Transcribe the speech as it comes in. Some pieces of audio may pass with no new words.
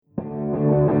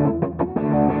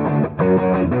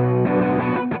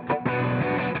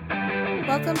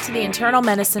to the Internal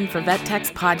Medicine for Vet Techs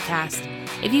podcast.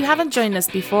 If you haven't joined us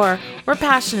before, we're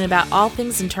passionate about all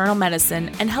things internal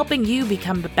medicine and helping you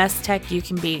become the best tech you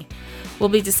can be. We'll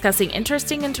be discussing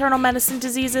interesting internal medicine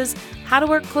diseases, how to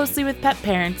work closely with pet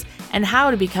parents, and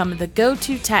how to become the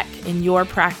go-to tech in your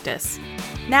practice.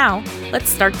 Now, let's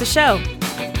start the show.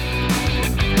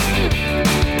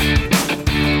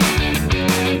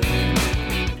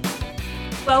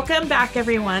 Welcome back,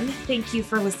 everyone. Thank you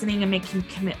for listening and making a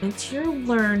commitment to your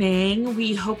learning.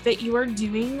 We hope that you are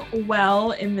doing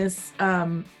well in this,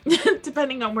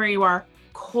 depending on where you are,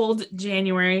 cold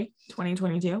January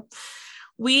 2022.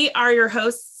 We are your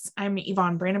hosts. I'm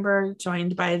Yvonne Brandenburg,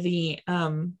 joined by the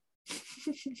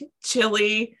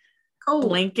chilly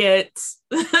blanket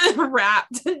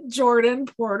wrapped Jordan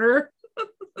Porter.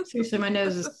 Seriously, my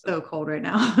nose is so cold right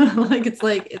now. it's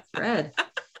red.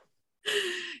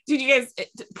 Dude, you guys,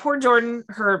 poor Jordan,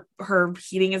 her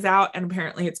heating is out and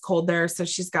apparently it's cold there. So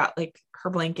she's got like her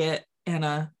blanket and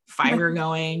a fire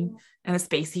going and a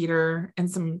space heater and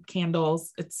some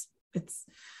candles. It's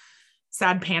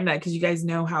sad panda because you guys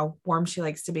know how warm she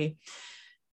likes to be.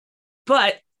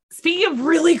 But speaking of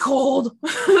really cold,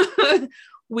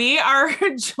 we are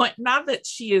joined, not that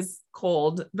she is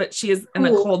cold, but she is in a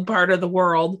cold part of the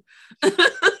world.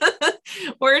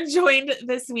 We're joined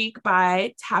this week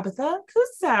by Tabitha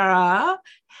Kucera.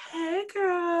 Hey,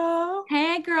 girl.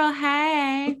 Hey, girl.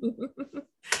 Hey.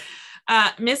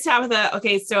 Miss Tabitha.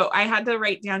 Okay, so I had to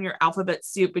write down your alphabet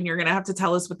soup, and you're going to have to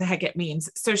tell us what the heck it means.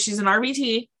 So she's an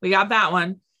RBT. We got that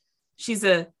one. She's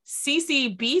a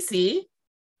CCBC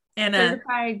and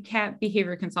Certified Cat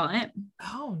Behavior Consultant.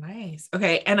 Oh, nice.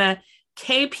 Okay, and a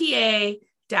KPA-CTP.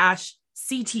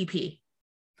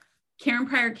 Karen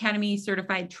Pryor Academy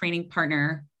Certified Training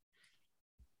Partner.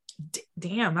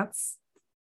 Damn,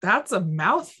 that's a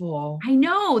mouthful. I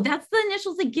know. That's the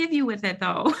initials they give you with it,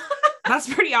 though. That's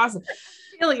pretty awesome.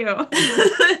 Feel you.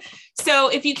 So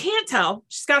if you can't tell,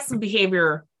 she's got some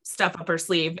behavior stuff up her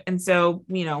sleeve. And so,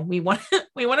 we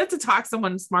wanted to talk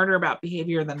someone smarter about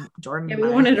behavior than Jordan. Yeah, we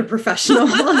wanted a professional.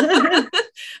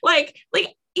 like,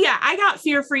 yeah, I got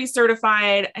Fear-Free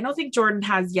certified. I don't think Jordan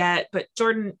has yet, but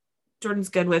Jordan's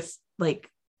good with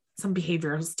like some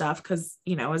behavioral stuff because,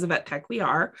 as a vet tech, we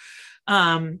are.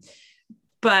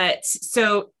 But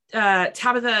so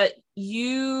Tabitha,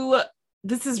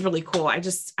 this is really cool. I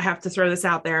have to throw this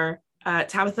out there.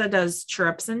 Tabitha does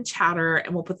Chirrups and Chatter,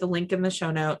 and we'll put the link in the show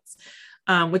notes,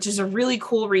 which is a really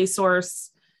cool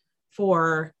resource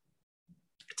for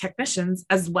technicians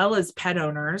as well as pet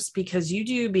owners, because you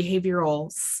do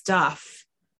behavioral stuff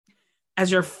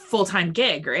as your full-time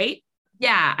gig, right?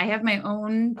 Yeah, I have my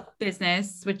own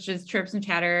business, which is Chirrups and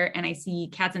Chatter, and I see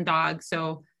cats and dogs.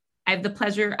 So I have the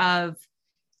pleasure of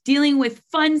dealing with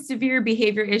fun, severe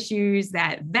behavior issues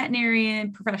that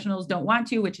veterinarian professionals don't want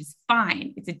to, which is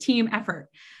fine. It's a team effort.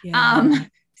 Yeah.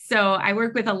 So I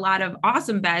work with a lot of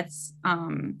awesome vets,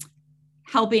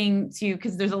 helping to,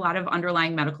 because there's a lot of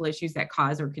underlying medical issues that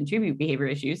cause or contribute behavior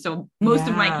issues. So most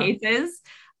of my cases,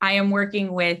 I am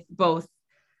working with both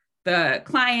the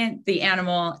client, the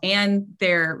animal, and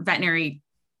their veterinary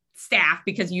staff,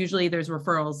 because usually there's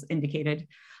referrals indicated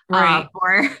for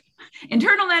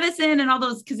internal medicine and all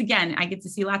those. Because again, I get to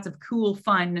see lots of cool,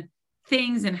 fun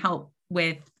things and help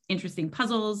with interesting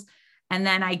puzzles. And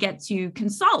then I get to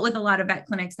consult with a lot of vet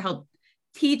clinics to help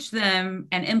teach them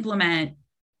and implement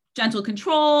gentle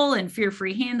control and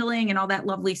fear-free handling and all that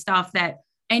lovely stuff that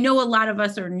I know a lot of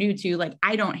us are new to. Like,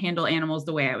 I don't handle animals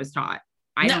the way I was taught.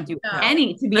 I don't do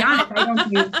any, to be honest. I don't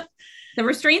do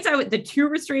the two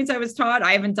restraints I was taught.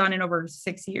 I haven't done in over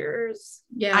 6 years.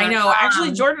 Yeah, I know.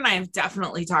 Actually, Jordan and I have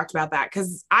definitely talked about that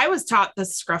because I was taught the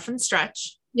scruff and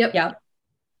stretch. Yep.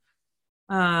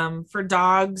 For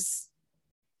dogs,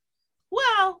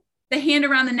 well, the hand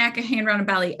around the neck, a hand around the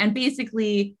belly, and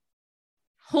basically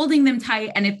holding them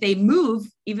tight. And if they move,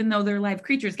 even though they're live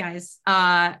creatures, guys,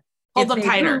 hold them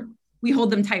tighter. We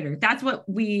hold them tighter. That's what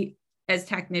we, as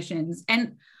technicians,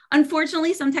 and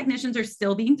unfortunately some technicians are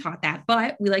still being taught that,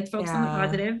 but we like to focus on the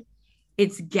positive.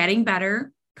 It's getting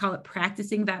better. Call it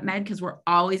practicing vet med, because we're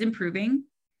always improving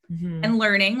and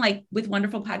learning, like with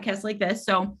wonderful podcasts like this.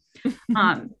 So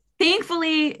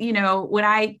thankfully, when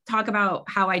I talk about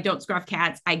how I don't scruff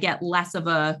cats, I get less of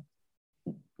a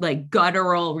like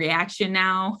guttural reaction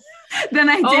now than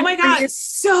I did. Oh my God,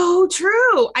 so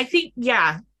true. I think,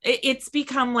 it's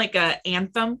become like a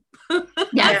anthem.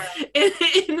 Yes.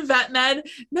 in vet med,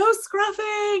 no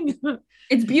scruffing.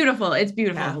 It's beautiful. It's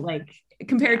beautiful. Yeah. Like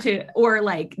compared to, or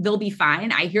like, they'll be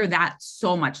fine. I hear that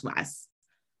so much less,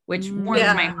 which warms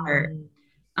my heart.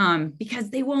 Because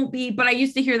they won't be, but I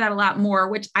used to hear that a lot more,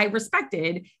 which I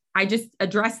respected I just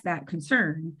addressed that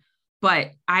concern.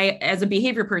 But as a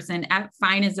behavior person,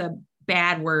 fine is a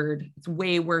bad word. It's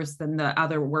way worse than the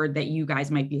other word that you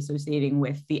guys might be associating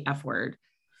with the F word.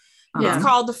 It's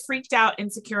called Freaked Out,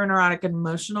 Insecure, Neurotic, and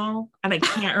Emotional. And I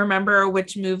can't remember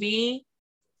which movie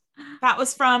that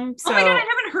was from. So. Oh my God, I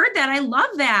haven't heard that. I love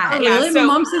that. Oh, really? My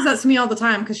mom says that to me all the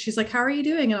time because she's like, how are you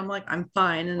doing? And I'm like, I'm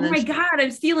fine. And then oh my God,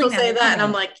 I'm stealing that. Say that. And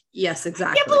I'm like, yes,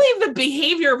 exactly. I can't believe the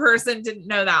behavior person didn't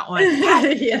know that one.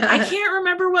 Yeah. I can't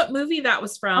remember what movie that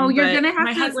was from. Oh, you're going to have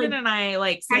my husband and I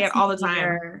like say it all the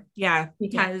time. Yeah.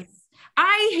 Because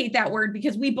I hate that word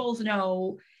because we both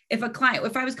know if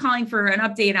I was calling for an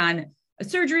update on a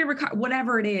surgery,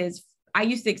 whatever it is, I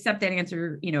used to accept that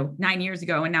answer, 9 years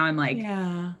ago. And now I'm like,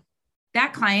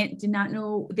 that client did not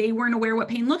know, they weren't aware what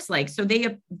pain looks like. So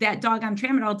that dog on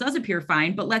tramadol does appear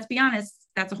fine, but let's be honest,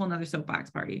 that's a whole nother soapbox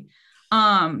party.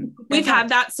 We've had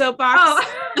that soapbox.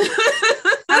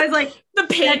 Oh. I was like, the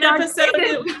pain episode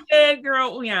that we did,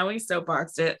 girl. Yeah, we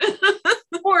soapboxed it.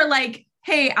 Or like,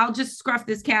 hey, I'll just scruff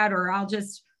this cat, or I'll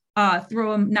just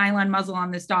throw a nylon muzzle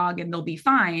on this dog and they'll be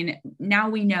fine. Now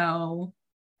we know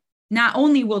not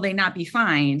only will they not be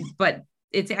fine, but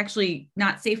it's actually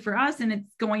not safe for us. And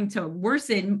it's going to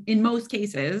worsen in most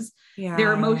cases,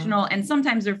 their emotional and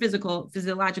sometimes their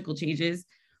physiological changes.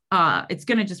 It's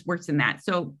going to just worsen that.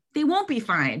 So they won't be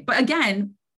fine. But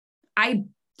again, I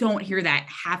don't hear that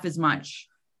half as much.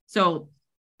 So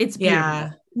it's beautiful.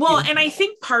 Yeah. Well, and I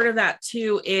think part of that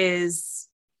too is,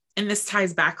 and this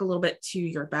ties back a little bit to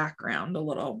your background a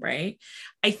little, right?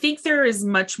 I think there is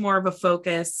much more of a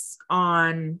focus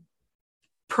on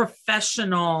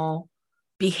professional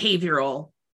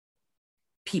behavioral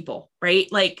people, right?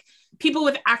 Like people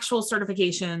with actual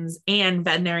certifications and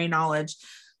veterinary knowledge.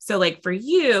 So like for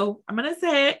you, I'm going to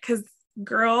say it because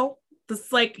girl, this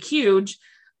is like huge.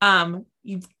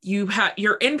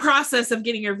 You're in process of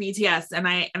getting your VTS, and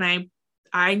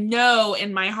I know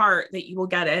in my heart that you will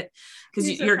get it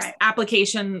because your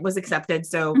application was accepted.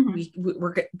 So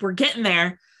we're getting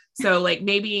there. So like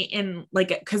maybe in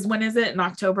like, cause when is it in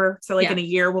October? So like in a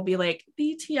year we'll be like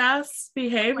VTS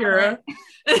behavior.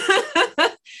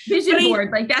 Vision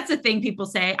board. Like that's a thing people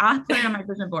say. I'll put it on my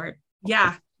vision board.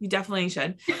 Yeah, you definitely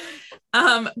should.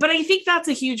 But I think that's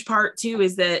a huge part too,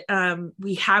 is that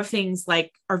we have things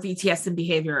like our VTS and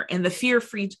behavior and the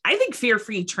fear-free. I think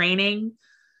fear-free training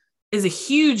is a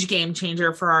huge game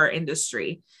changer for our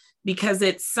industry because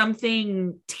it's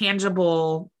something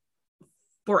tangible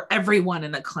for everyone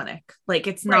in the clinic. Like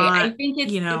it's not, I think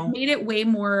it's made it way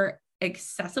more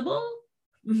accessible.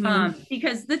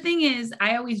 Because the thing is,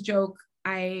 I always joke,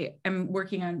 I am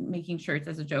working on making shirts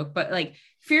as a joke, but like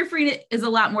fear-free is a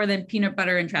lot more than peanut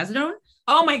butter and trazodone.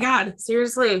 Oh my God.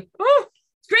 Seriously. Woo!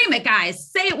 Scream it,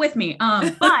 guys. Say it with me.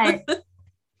 But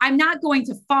I'm not going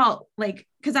to fault, like,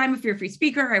 because I'm a fear-free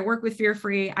speaker. I work with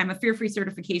fear-free. I'm a fear-free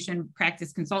certification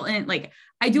practice consultant. Like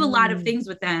I do a lot of things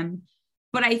with them,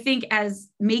 but I think as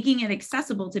making it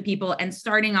accessible to people and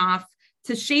starting off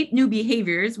to shape new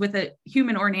behaviors with a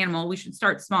human or an animal, we should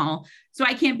start small. So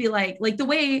I can't be like the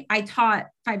way I taught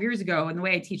 5 years ago and the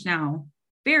way I teach now,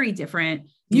 very different,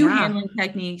 new handling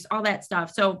techniques, all that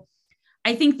stuff. So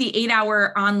I think the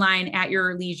 8-hour online at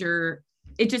your leisure,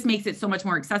 it just makes it so much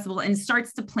more accessible and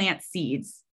starts to plant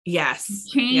seeds. Yes.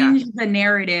 Change the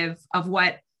narrative of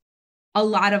what a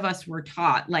lot of us were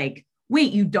taught. Like,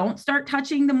 wait, you don't start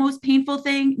touching the most painful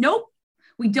thing? Nope.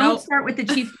 We don't start with the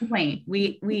chief complaint.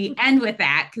 We end with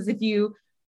that. Cause if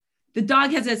the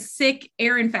dog has a sick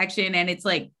ear infection and it's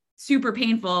like super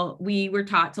painful, we were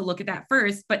taught to look at that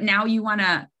first, but now you want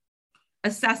to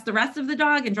assess the rest of the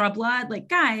dog and draw blood. Like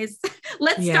guys,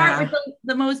 let's start with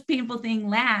the most painful thing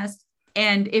last.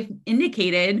 And if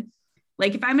indicated,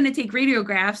 like if I'm going to take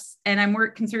radiographs and I'm more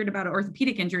concerned about an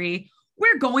orthopedic injury,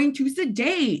 we're going to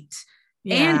sedate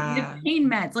and give pain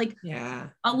meds. Like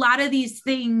a lot of these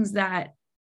things that,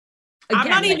 again, I'm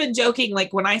not even joking.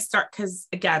 Like when I start, cause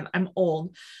again, I'm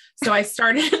old. So I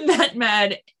started vet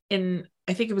med in,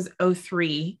 I think it was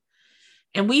 2003,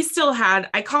 and we still had,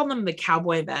 I called them the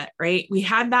cowboy vet, right? We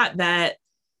had that vet.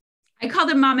 I call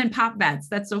them mom and pop vets.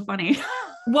 That's so funny.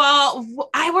 Well,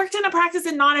 I worked in a practice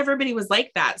and not everybody was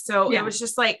like that. So it was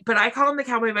just like, but I call him the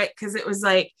cowboy vet because it was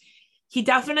like, he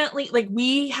definitely, like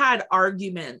we had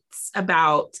arguments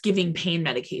about giving pain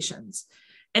medications.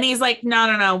 And he's like,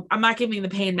 no, I'm not giving the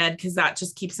pain med because that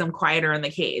just keeps them quieter in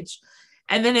the cage.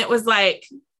 And then it was like,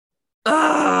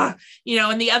 and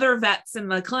the other vets in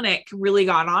the clinic really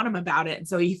got on him about it. And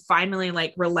so he finally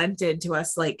like relented to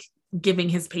us, like giving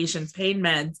his patients pain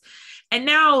meds. And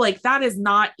now like, that is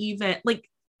not even like,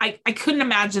 I couldn't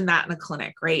imagine that in a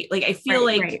clinic, right? Like, I feel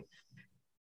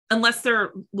unless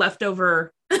they're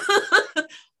leftover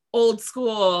old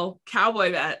school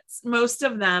cowboy vets. Most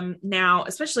of them now,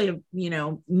 especially,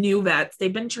 new vets,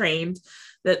 they've been trained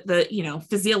that the,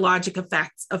 physiologic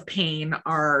effects of pain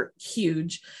are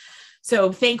huge.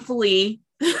 So thankfully,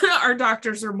 our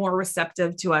doctors are more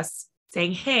receptive to us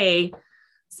saying, hey,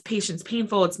 this patient's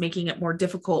painful. It's making it more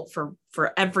difficult for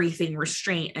everything,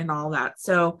 restraint and all that.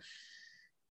 So,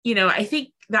 I think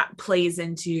that plays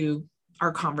into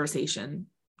our conversation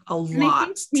a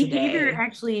lot behavior today.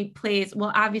 actually plays,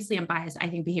 well, obviously I'm biased. I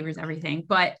think behavior is everything,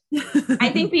 but I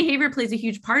think behavior plays a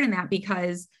huge part in that,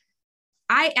 because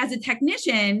I, as a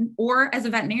technician or as a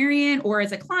veterinarian or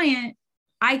as a client,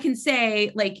 I can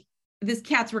say like, this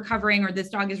cat's recovering or this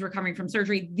dog is recovering from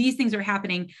surgery. These things are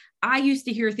happening. I used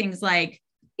to hear things like,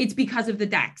 it's because of the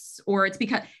DEX, or it's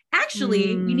because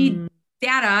actually we need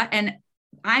data. And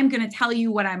I'm going to tell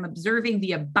you what I'm observing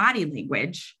via body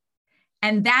language.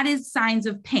 And that is signs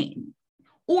of pain.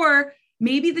 Or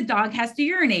maybe the dog has to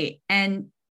urinate. And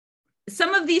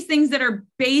some of these things that are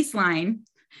baseline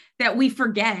that we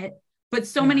forget, but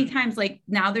so many times, like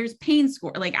now there's pain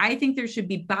score. Like I think there should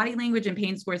be body language and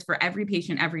pain scores for every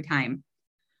patient every time.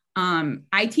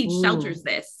 I teach shelters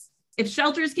this. If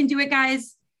shelters can do it,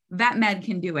 guys, vet med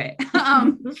can do it.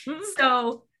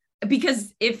 So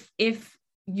because if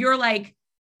you're like,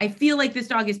 I feel like this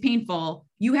dog is painful,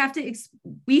 you have to,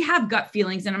 we have gut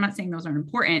feelings, and I'm not saying those aren't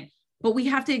important, but we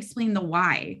have to explain the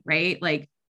why, right? Like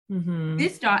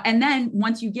this dog. And then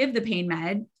once you give the pain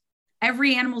med,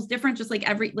 every animal's different, just like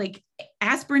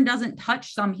aspirin doesn't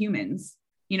touch some humans,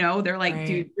 they're like, right,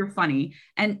 dude, you're funny.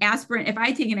 And aspirin, if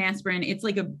I take an aspirin, it's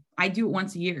like I do it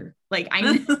once a year. Like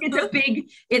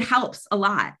it helps a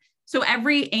lot. So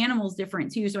every animal's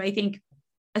different too. So I think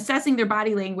assessing their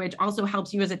body language also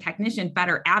helps you as a technician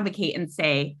better advocate and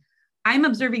say, I'm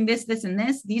observing this, this, and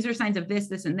this. These are signs of this,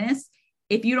 this, and this.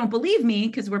 If you don't believe me,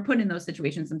 because we're put in those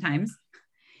situations sometimes,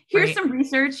 here's some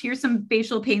research, here's some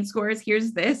facial pain scores,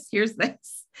 here's this.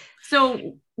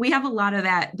 So we have a lot of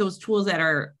those tools that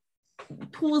are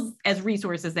tools as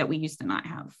resources that we used to not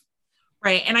have.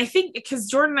 Right. And I think because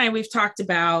Jordan and I, we've talked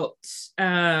about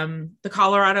the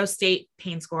Colorado State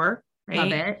pain score, right?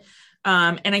 Love it.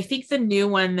 And I think the new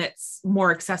one that's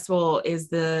more accessible is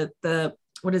the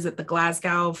what is it? The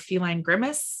Glasgow Feline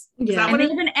Grimace. Yeah. And they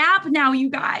have an app now,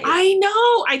 you guys. I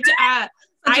know.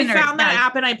 I found that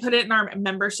app and I put it in our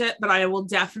membership, but I'll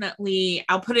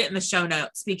put it in the show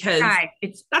notes because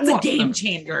that's awesome. A game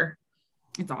changer.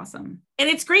 It's awesome. And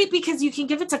it's great because you can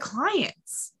give it to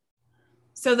clients.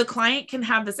 So the client can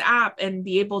have this app and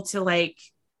be able to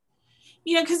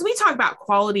because we talk about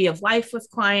quality of life with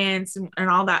clients and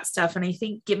all that stuff. And I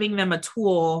think giving them a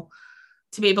tool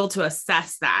to be able to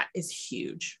assess that is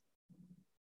huge.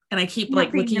 And I keep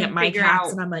looking at my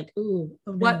cats and I'm like, ooh,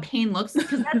 what pain looks like.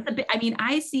 Because that's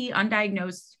I see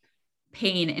undiagnosed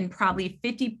pain in probably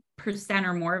 50%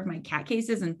 or more of my cat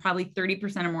cases and probably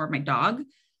 30% or more of my dog,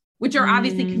 which are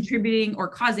obviously contributing or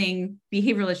causing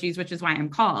behavioral issues, which is why I'm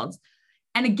called.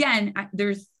 And again,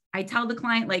 I tell the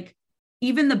client,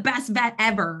 even the best vet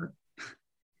ever.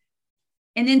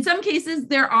 And in some cases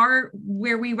there are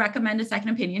where we recommend a second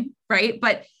opinion, right?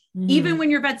 But even when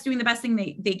your vet's doing the best thing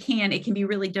they can, it can be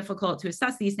really difficult to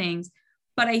assess these things.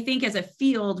 But I think as a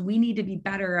field, we need to be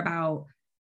better about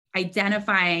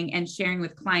identifying and sharing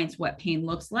with clients what pain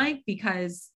looks like,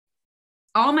 because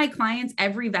all my clients,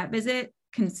 every vet visit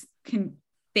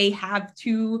they have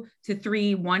 2 to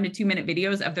 3, 1 to 2 minute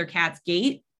videos of their cat's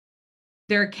gait,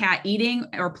 their cat eating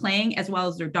or playing, as well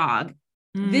as their dog.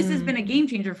 This has been a game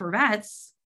changer for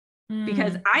vets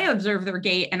because I observe their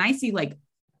gait and I see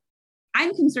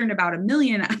I'm concerned about a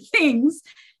million things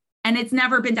and it's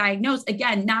never been diagnosed.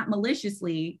 Again, not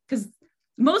maliciously, because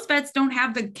most vets don't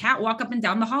have the cat walk up and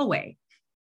down the hallway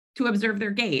to observe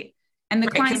their gait. And the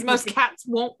client, because most cats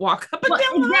won't walk up and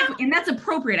down. Exactly. And that's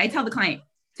appropriate. I tell the client,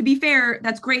 to be fair,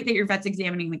 that's great that your vet's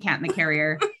examining the cat in the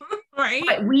carrier. Right.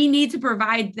 But we need to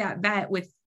provide that vet with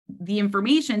the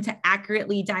information to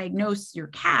accurately diagnose your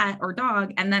cat or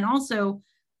dog. And then also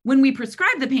when we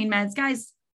prescribe the pain meds,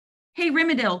 guys, hey,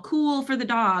 Rimadyl, cool for the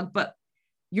dog, but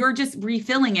you're just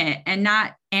refilling it and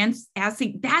not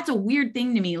asking. That's a weird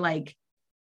thing to me.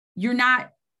 You're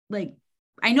not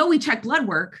I know we check blood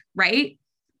work, right?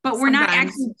 But we're not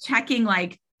actually checking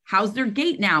how's their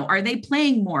gait now? Are they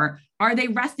playing more? Are they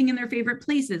resting in their favorite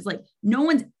places?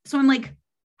 So I'm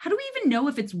how do we even know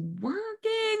if it's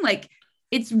working?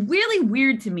 It's really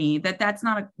weird to me that that's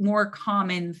not a more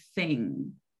common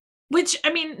thing. Which,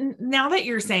 now that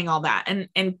you're saying all that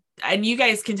and you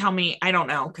guys can tell me, I don't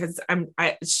know, because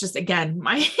it's just, again,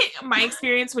 my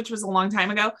experience, which was a long time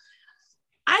ago.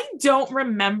 I don't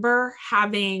remember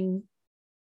having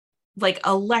like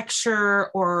a lecture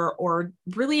or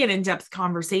really an in-depth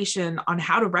conversation on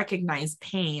how to recognize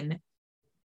pain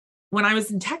when I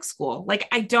was in tech school. Like,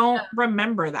 I don't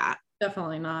remember that.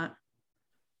 Definitely not.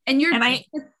 And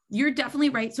you're definitely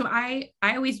right. So I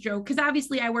always joke, because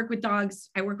obviously I work with dogs,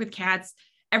 I work with cats.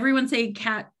 Everyone say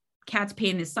cat's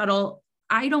pain is subtle.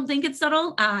 I don't think it's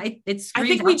subtle. I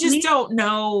think we just don't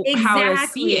know how to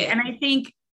see it. And I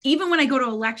think even when I go to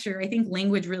a lecture, I think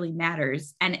language really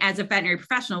matters. And as a veterinary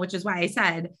professional, which is why I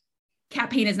said cat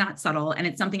pain is not subtle. And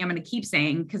it's something I'm going to keep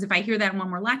saying, because if I hear that in one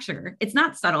more lecture, it's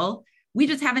not subtle. We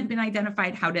just haven't been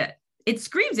identified it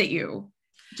screams at you.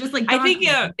 Just like I think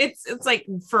it's like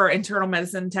for internal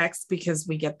medicine techs, because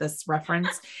we get this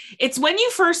reference. It's when you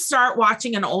first start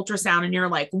watching an ultrasound and you're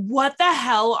like, what the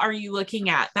hell are you looking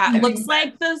at? That looks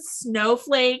like the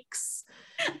snowflakes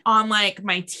on like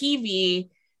my TV.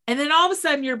 And then all of a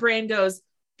sudden your brain goes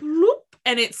bloop,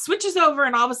 and it switches over,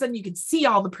 and all of a sudden you can see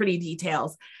all the pretty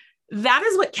details. That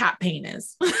is what cat pain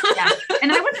is. Yeah.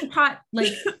 And I wasn't taught,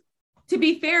 like, to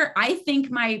be fair, I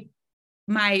think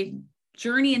my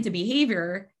journey into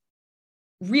behavior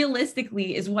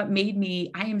realistically is what made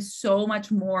I am so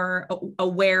much more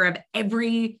aware of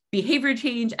every behavior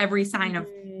change, every sign of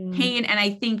pain. And I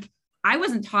think I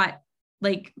wasn't taught,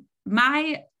 like,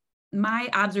 my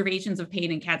observations of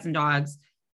pain in cats and dogs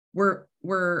was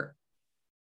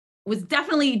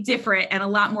definitely different and a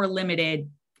lot more limited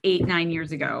 8-9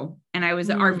 years ago. And I was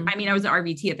I was an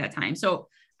RVT at that time. So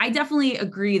I definitely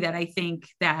agree that I think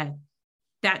that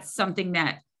that's something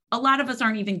that a lot of us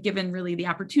aren't even given really the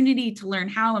opportunity to learn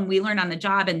how, and we learn on the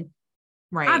job. And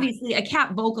obviously a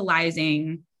cat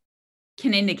vocalizing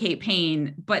can indicate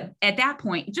pain, but at that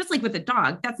point, just like with a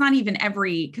dog, that's not even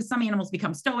because some animals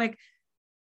become stoic.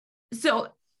 So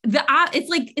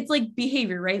it's like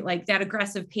behavior, right? Like that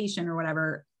aggressive patient or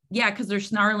whatever. Yeah. Cause they're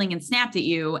snarling and snapped at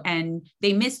you and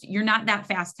they missed, you're not that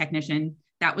fast, technician.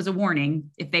 That was a warning.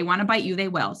 If they want to bite you, they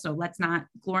will. So let's not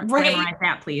glamorize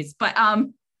that, please.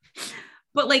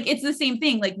 But like, it's the same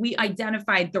thing. Like, we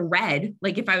identified the red,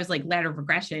 like if I was like ladder of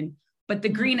regression, but the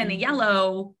green and the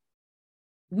yellow,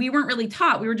 we weren't really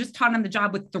taught. We were just taught on the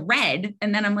job with the red.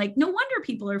 And then I'm like, no wonder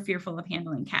people are fearful of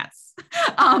handling cats.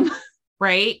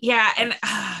 Right. Yeah. And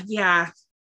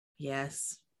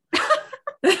yes.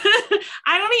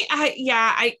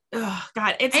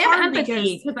 God, it's hard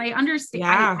because I understand.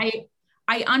 Yeah.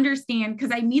 I understand,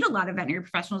 because I meet a lot of veterinary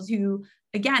professionals who,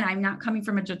 again, I'm not coming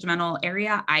from a judgmental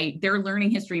area. Their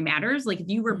learning history matters. Like, if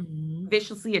you were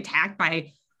viciously attacked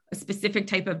by a specific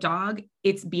type of dog,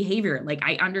 it's behavior. Like,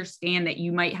 I understand that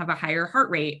you might have a higher heart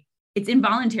rate. It's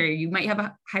involuntary. You might have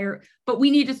a higher, but we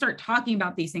need to start talking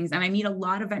about these things. And I meet a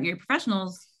lot of veterinary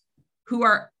professionals who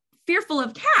are fearful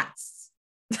of cats.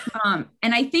 And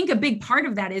I think a big part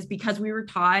of that is because we were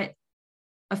taught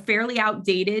a fairly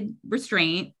outdated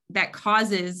restraint that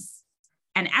causes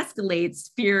and escalates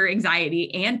fear,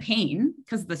 anxiety, and pain,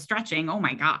 because the stretching, oh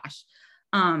my gosh.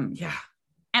 Yeah.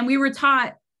 And we were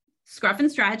taught scruff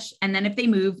and stretch, and then if they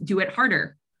move, do it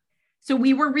harder. So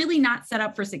we were really not set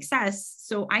up for success.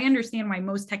 So I understand why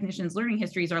most technicians' learning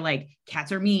histories are like,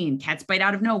 cats are mean, cats bite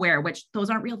out of nowhere, which those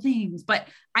aren't real things. But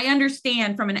I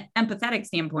understand from an empathetic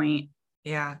standpoint,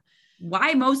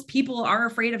 why most people are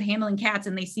afraid of handling cats,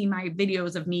 and they see my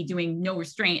videos of me doing no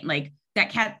restraint. Like, that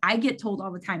cat, I get told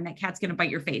all the time that cat's going to bite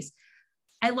your face.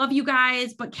 I love you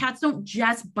guys, but cats don't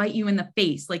just bite you in the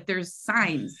face. Like, there's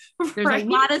signs. There's a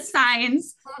lot of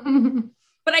signs,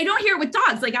 but I don't hear it with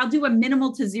dogs. Like, I'll do a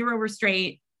minimal to zero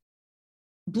restraint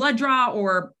blood draw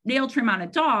or nail trim on a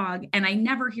dog, and I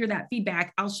never hear that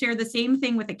feedback. I'll share the same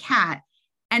thing with a cat,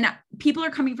 and people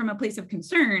are coming from a place of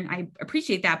concern. I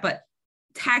appreciate that, but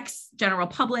techs, general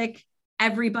public,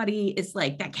 everybody is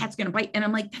like, that cat's going to bite. And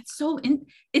I'm like, it's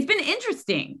been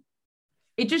interesting.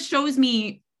 It just shows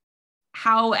me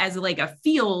how, as like a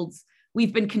field,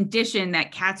 we've been conditioned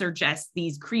that cats are just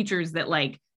these creatures that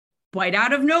like bite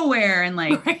out of nowhere and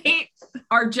like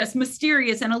are just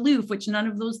mysterious and aloof, which none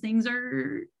of those things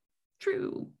are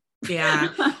true. Yeah.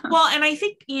 Well, and I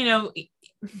think,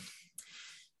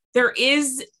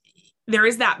 there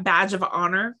is that badge of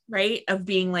honor, right? Of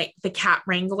being like the cat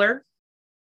wrangler.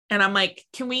 And I'm like,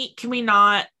 can we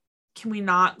not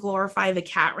glorify the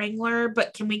cat wrangler,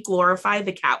 but can we glorify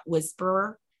the cat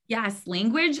whisperer? Yes.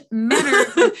 Language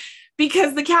matters.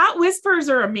 Because the cat whispers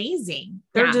are amazing.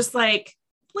 They're just like,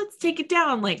 let's take it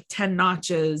down like 10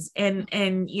 notches. And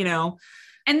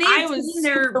I was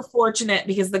super fortunate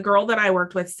because the girl that I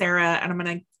worked with, Sarah, and I'm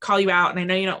going to call you out, and I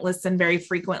know you don't listen very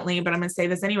frequently, but I'm going to say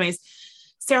this anyways.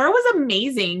 Sarah was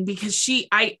amazing because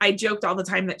I joked all the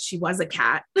time that she was a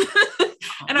cat.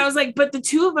 And I was like, but the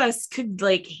two of us could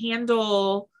like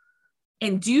handle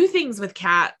and do things with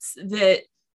cats that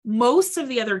most of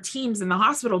the other teams in the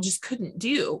hospital just couldn't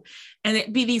do. And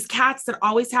it'd be these cats that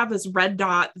always have this red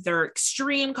dot. They're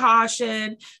extreme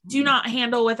caution, do not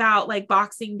handle without like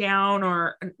boxing down,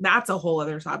 or that's a whole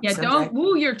other subject. Yeah, don't.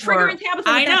 Ooh, you're triggering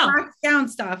Tabitha with that box down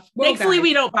stuff. Whoa, thankfully,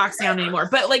 we don't box down anymore.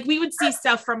 But like we would see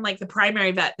stuff from like the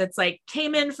primary vet that's like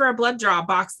came in for a blood draw,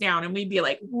 box down, and we'd be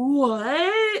like,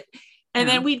 what? And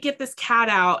then we'd get this cat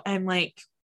out and like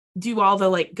do all the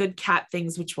like good cat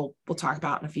things, which we'll talk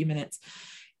about in a few minutes.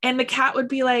 And the cat would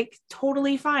be like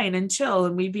totally fine and chill.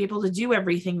 And we'd be able to do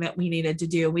everything that we needed to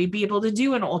do. We'd be able to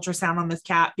do an ultrasound on this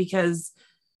cat because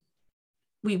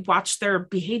we watched their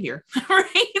behavior,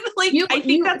 right? Like, I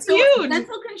think that's huge.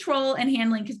 Mental control and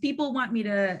handling. Cause people want me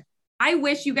to, I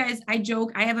wish you guys, I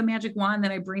joke, I have a magic wand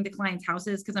that I bring to clients'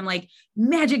 houses. Cause I'm like,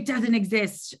 magic doesn't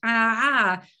exist.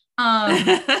 And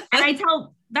I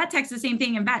tell vet techs the same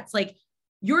thing in vets, like,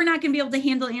 you're not going to be able to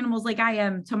handle animals like I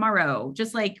am tomorrow.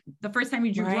 Just like the first time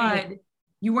you drew blood,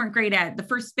 you weren't great at. The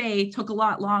first spay took a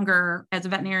lot longer as a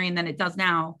veterinarian than it does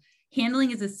now.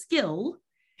 Handling is a skill.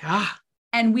 Yeah.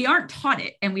 And we aren't taught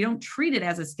it, and we don't treat it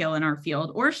as a skill in our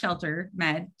field or shelter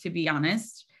med, to be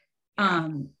honest. Yeah.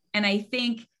 And I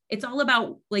think it's all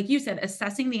about, like you said,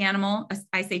 assessing the animal.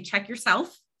 I say, check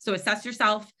yourself. So assess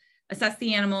yourself, assess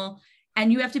the animal,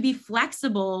 and you have to be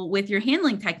flexible with your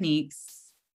handling techniques.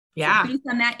 Yeah. Based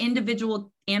on that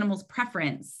individual animal's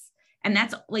preference. And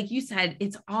that's, like you said,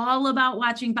 it's all about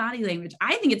watching body language.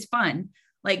 I think it's fun,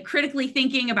 like critically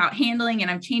thinking about handling,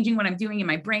 and I'm changing what I'm doing in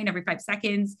my brain every 5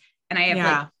 seconds. And I have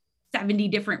like 70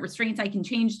 different restraints I can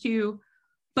change to.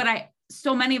 But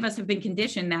so many of us have been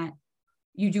conditioned that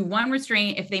you do one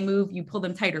restraint. If they move, you pull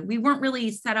them tighter. We weren't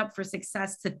really set up for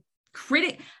success to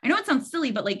I know it sounds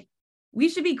silly, but like we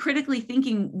should be critically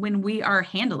thinking when we are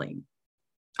handling.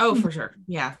 Oh, for sure.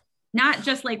 Yeah. Not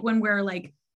just like when we're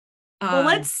like, well,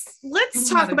 let's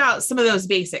talk about some of those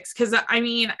basics. Cause I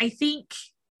mean, I think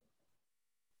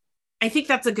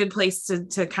that's a good place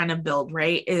to kind of build,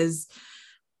 right? Is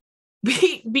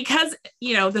because,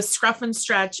 you know, the scruff and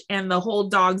stretch and the whole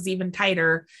dog's even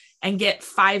tighter, and get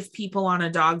 5 people on a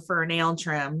dog for a nail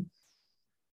trim.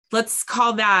 Let's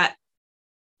call that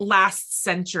last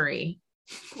century.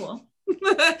 Cool.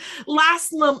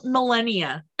 Last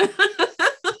millennia.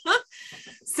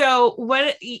 So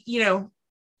what, you know,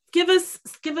 give us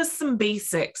some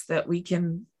basics that we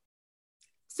can.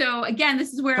 So again,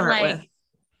 this is where like,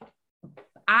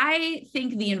 I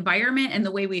think the environment and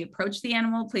the way we approach the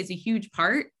animal plays a huge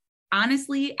part.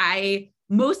 Honestly,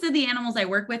 most of the animals I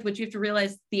work with, which you have to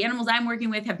realize the animals I'm working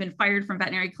with have been fired from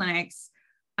veterinary clinics.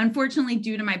 Unfortunately,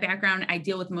 due to my background, I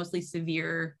deal with mostly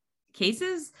severe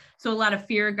cases. So a lot of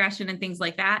fear, aggression, and things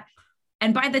like that.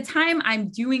 And by the time I'm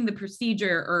doing the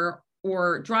procedure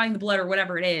or drawing the blood or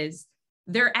whatever it is,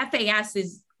 their FAS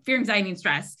is fear, anxiety, and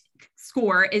stress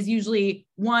score is usually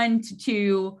 1 to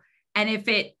 2. And if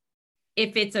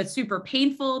it's a super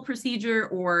painful procedure,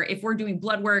 or if we're doing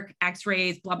blood work,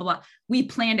 x-rays, blah, blah, blah, we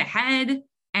planned ahead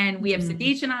and we have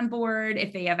sedation on board.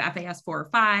 If they have FAS 4 or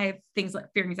 5, things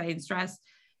like fear, anxiety, and stress.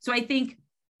 So I think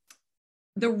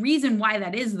the reason why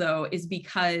that is, though, is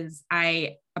because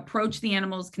I approach the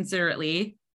animals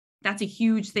considerately. That's a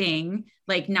huge thing.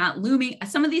 Like not looming.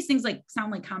 Some of these things like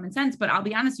sound like common sense, but I'll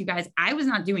be honest, you guys, I was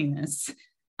not doing this.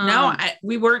 No,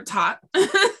 we weren't taught.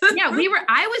 Yeah,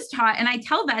 I was taught, and I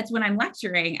tell vets when I'm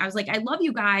lecturing, I was like, I love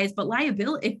you guys, but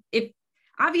liability, if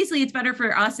obviously it's better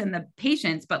for us and the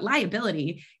patients, but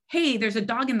liability, hey, there's a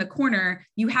dog in the corner.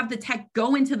 You have the tech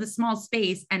go into the small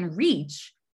space and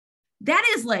reach. That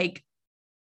is like,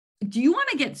 do you want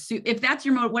to get sued? If that's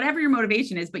whatever your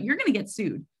motivation is, but you're going to get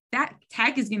sued. That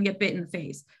tech is going to get bit in the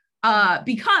face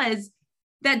because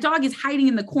that dog is hiding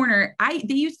in the corner.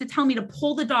 They used to tell me to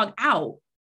pull the dog out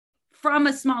from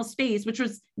a small space, which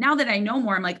was, now that I know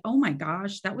more, I'm like, oh my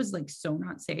gosh, that was like so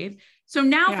not safe. So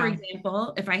now, for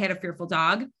example, if I had a fearful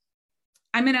dog,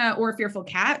 or a fearful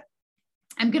cat,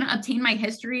 I'm going to obtain my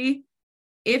history.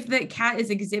 If the cat is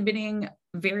exhibiting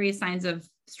various signs of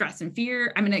stress and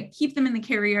fear, I'm going to keep them in the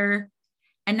carrier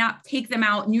and not take them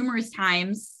out numerous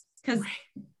times because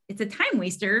it's a time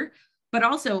waster, but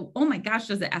also, oh my gosh,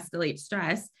 does it escalate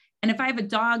stress? And if I have a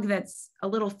dog that's a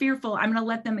little fearful, I'm going to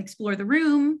let them explore the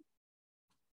room,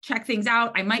 check things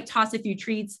out. I might toss a few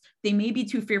treats. They may be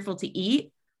too fearful to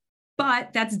eat,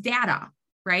 but that's data,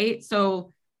 right?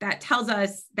 So that tells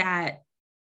us that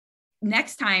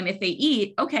next time if they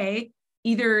eat, okay,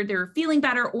 either they're feeling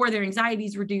better or their anxiety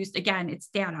is reduced. Again, it's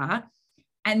data.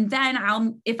 And then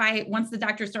once the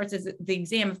doctor starts the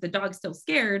exam, if the dog's still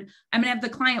scared, I'm going to have the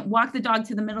client walk the dog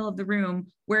to the middle of the room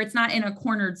where it's not in a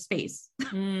cornered space.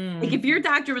 Like if your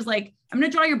doctor was like, I'm going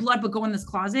to draw your blood, but go in this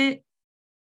closet,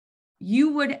 you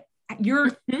would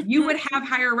have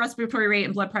higher respiratory rate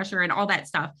and blood pressure and all that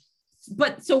stuff.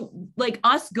 But so like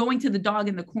us going to the dog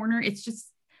in the corner, it's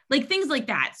just like things like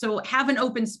that. So have an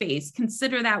open space.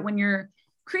 Consider that when you're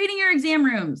creating your exam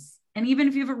rooms. And even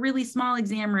if you have a really small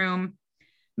exam room,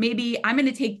 maybe I'm going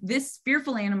to take this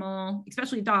fearful animal,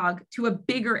 especially a dog, to a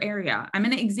bigger area. I'm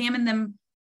going to examine them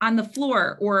on the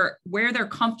floor or where they're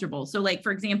comfortable. So like,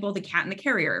 for example, the cat in the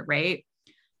carrier, right?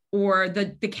 Or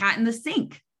the cat in the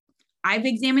sink. I've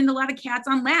examined a lot of cats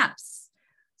on laps.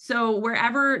 So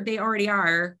wherever they already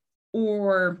are,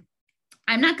 or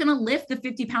I'm not going to lift the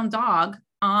 50-pound dog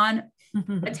on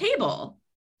a table.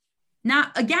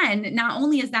 Not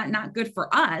only is that not good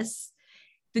for us,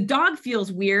 the dog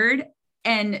feels weird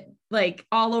and like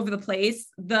all over the place.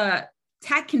 The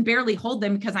tech can barely hold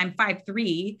them because I'm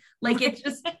 5'3". Like it's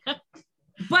just,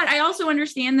 but I also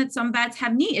understand that some vets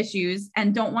have knee issues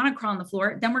and don't want to crawl on the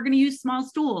floor. Then we're going to use small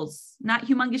stools, not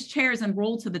humongous chairs, and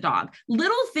roll to the dog.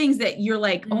 Little things that you're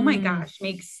like, oh my gosh,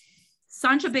 makes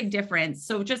such a big difference.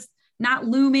 So just not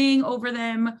looming over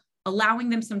them, allowing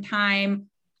them some time,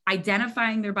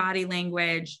 identifying their body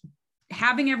language,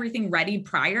 having everything ready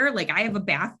prior. Like I have a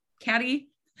bath caddy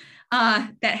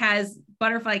that has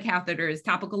butterfly catheters,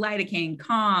 topical lidocaine,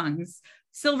 Kongs,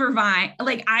 Silvervine.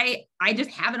 Like I just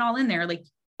have it all in there. Like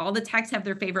all the techs have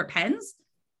their favorite pens.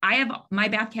 I have my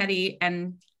bath caddy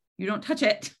and you don't touch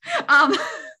it.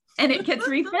 And it gets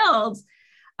refilled.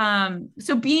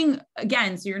 So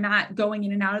you're not going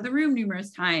in and out of the room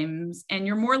numerous times, and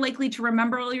you're more likely to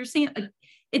remember all you're saying.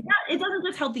 It doesn't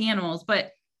just help the animals,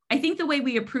 but I think the way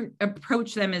we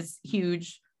approach them is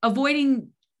huge. Avoiding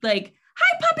like,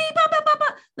 hi puppy, papa,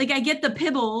 papa. Like I get the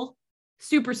Pibble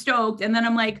super stoked. And then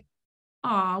I'm like,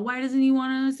 oh, why doesn't he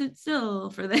want to sit still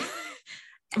for this?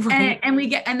 Right.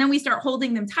 and then we start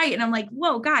holding them tight. And I'm like,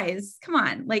 whoa, guys, come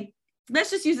on. Like,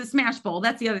 let's just use a smash bowl.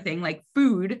 That's the other thing. Like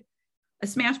food. A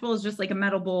smash bowl is just like a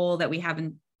metal bowl that we have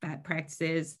in vet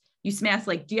practices. You smash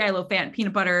like GI low fat and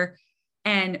peanut butter.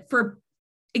 And for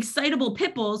excitable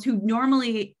pit bulls who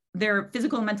normally their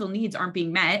physical and mental needs aren't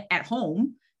being met at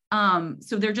home,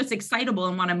 so they're just excitable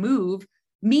and want to move,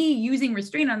 me using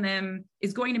restraint on them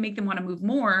is going to make them want to move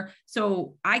more.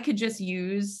 So I could just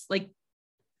use like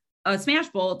a smash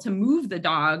bowl to move the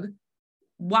dog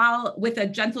while with a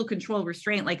gentle control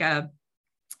restraint. Like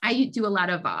I do a lot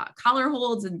of collar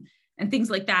holds and things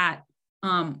like that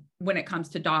when it comes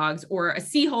to dogs, or a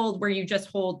C hold where you just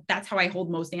hold. That's how I hold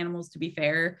most animals, to be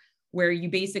fair, where you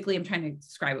basically, I'm trying to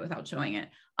describe it without showing it.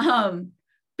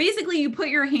 Basically you put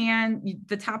your hand,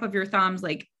 the top of your thumbs,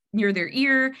 like near their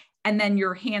ear, and then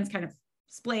your hands kind of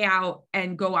splay out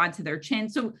and go onto their chin.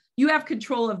 So you have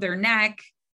control of their neck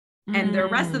and the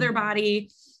rest of their body.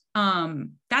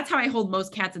 That's how I hold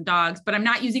most cats and dogs, but I'm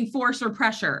not using force or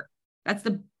pressure. That's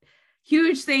the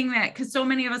huge thing that, because so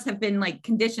many of us have been like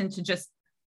conditioned to just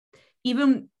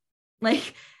even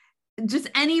like just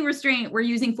any restraint, we're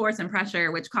using force and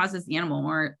pressure, which causes the animal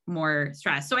more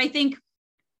stress. So I think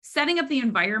setting up the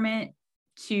environment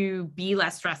to be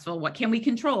less stressful. What can we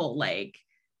control? Like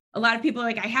a lot of people are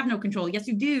like, I have no control. Yes,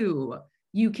 you do.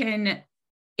 You can,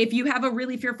 if you have a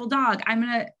really fearful dog,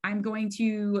 I'm going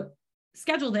to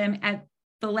schedule them at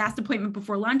the last appointment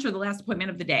before lunch or the last appointment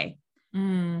of the day.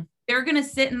 They're going to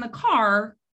sit in the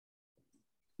car,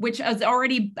 which is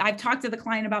already, I've talked to the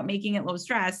client about making it low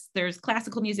stress. There's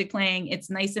classical music playing. It's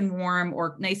nice and warm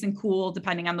or nice and cool,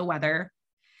 depending on the weather.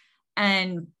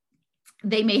 And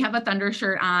they may have a thunder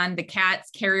shirt on. The cat's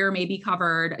carrier may be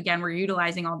covered. Again, we're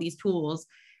utilizing all these tools.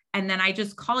 And then I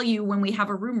just call you when we have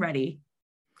a room ready.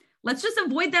 Let's just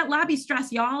avoid that lobby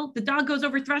stress, y'all. The dog goes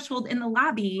over threshold in the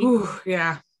lobby. Ooh,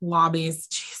 yeah. Lobbies.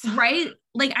 Jeez. Right?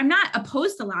 Like I'm not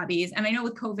opposed to lobbies. And I know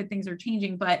with COVID things are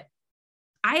changing, but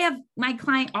I have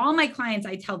all my clients,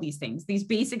 I tell these things, these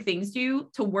basic things to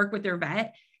work with their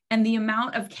vet. And the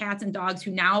amount of cats and dogs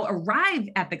who now arrive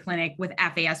at the clinic with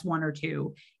FAS 1 or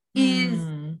 2 is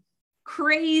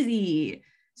crazy.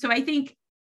 So I think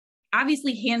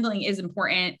obviously handling is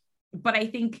important, but I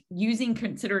think using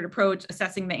considered approach,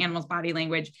 assessing the animal's body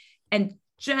language, and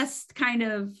just kind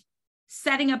of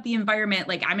setting up the environment.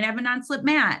 Like I'm gonna have a non-slip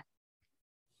mat.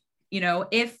 You know,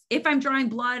 if I'm drawing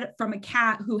blood from a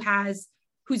cat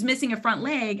who's missing a front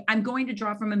leg, I'm going to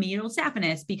draw from a medial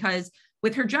saphenous, because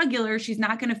with her jugular, she's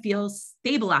not going to feel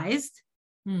stabilized.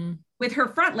 With her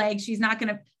front leg, she's not going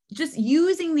to, just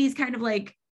using these kind of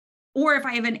like, or if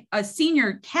I have a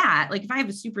senior cat, like if I have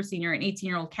a super senior, an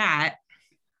 18-year-old cat,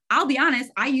 I'll be honest,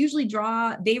 I usually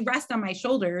they rest on my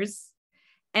shoulders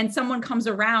and someone comes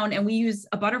around and we use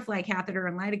a butterfly catheter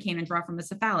and lidocaine and draw from a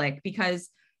cephalic, because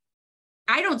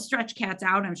I don't stretch cats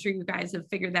out. I'm sure you guys have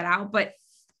figured that out, but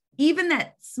even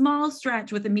that small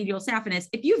stretch with the medial saphenous,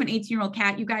 if you have an 18-year-old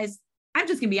cat, you guys, I'm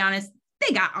just gonna be honest,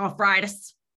 they got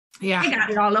arthritis. Yeah. They got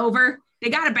it all over. They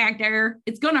got it back there.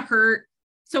 It's gonna hurt.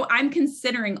 So I'm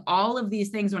considering all of these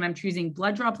things when I'm choosing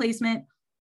blood draw placement,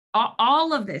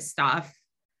 all of this stuff.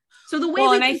 So the way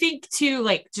and I think too,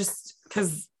 like, just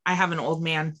because I have an old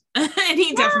man and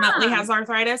he definitely has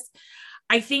arthritis,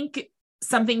 I think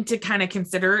something to kind of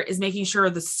consider is making sure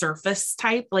the surface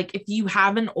type, like if you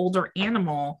have an older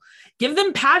animal, give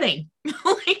them padding.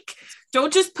 Like,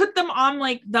 don't just put them on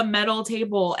like the metal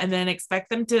table and then expect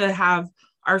them to have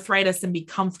arthritis and be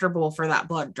comfortable for that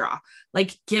blood draw.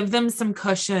 Like, give them some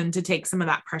cushion to take some of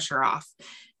that pressure off,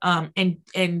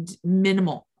 and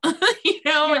minimal.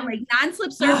 Like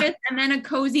non-slip surface, and then a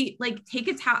cozy, like, take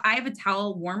a towel. I have a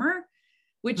towel warmer,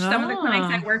 which some of the clinics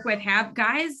I work with have.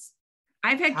 Guys,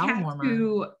 I've had cats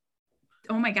who,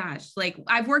 oh my gosh, like,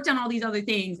 I've worked on all these other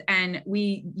things and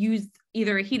we used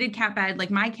either a heated cat bed.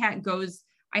 Like, my cat goes,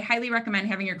 I highly recommend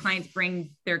having your clients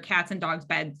bring their cats and dogs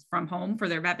beds from home for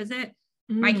their vet visit.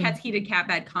 My cat's heated cat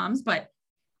bed comes, but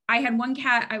I had one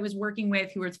cat I was working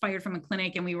with who was fired from a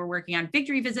clinic, and we were working on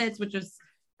victory visits, which was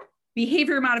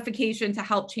behavior modification to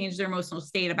help change their emotional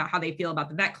state about how they feel about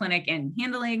the vet clinic and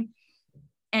handling.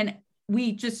 And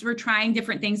we just were trying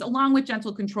different things along with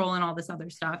gentle control and all this other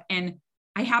stuff. And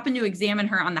I happened to examine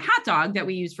her on the hot dog that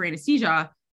we use for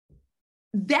anesthesia.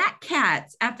 That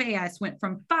cat's FAS went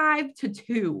from 5 to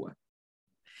 2.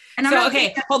 And so,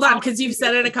 okay, hold on, because you've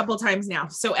said it a couple of times now.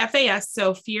 So FAS,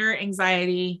 so fear,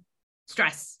 anxiety,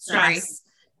 stress. Sorry.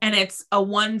 And it's a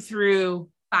 1 through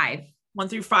 5. 1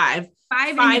 through 5.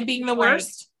 5 being the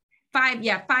worst. 5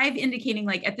 indicating,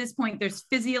 like, at this point there's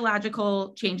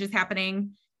physiological changes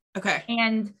happening. Okay.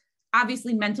 And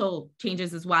obviously mental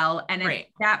changes as well. And at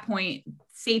that point,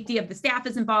 safety of the staff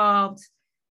is involved.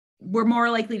 We're more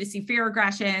likely to see fear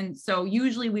aggression. So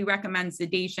usually we recommend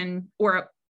sedation or,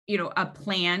 a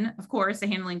plan, of course, a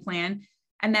handling plan.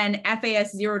 And then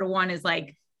FAS 0 to 1 is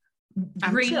like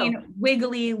green,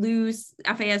 wiggly, loose.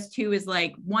 FAS 2 is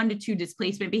like 1 to 2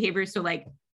 displacement behaviors. So like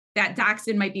that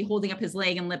dachshund might be holding up his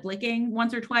leg and lip licking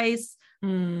once or twice.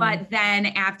 But then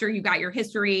after you got your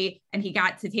history and he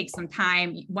got to take some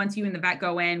time, once you and the vet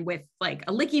go in with like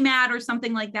a licky mat or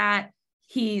something like that,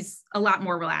 he's a lot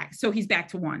more relaxed. So he's back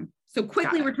to 1. So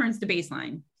quickly returns to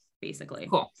baseline, basically.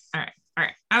 Cool. All right.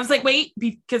 I was like, wait,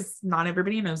 because not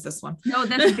everybody knows this one. No,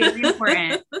 that's very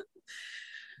important.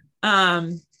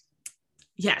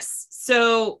 Yes.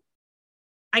 So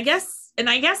I guess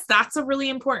that's a really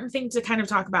important thing to kind of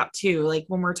talk about too. Like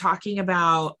when we're talking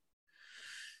about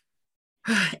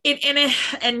it,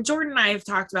 and Jordan and I have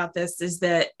talked about this, is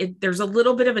that there's a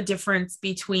little bit of a difference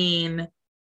between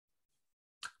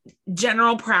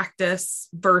general practice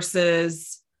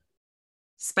versus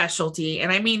specialty.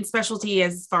 And I mean specialty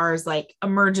as far as like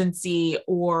emergency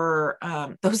or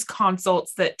those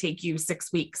consults that take you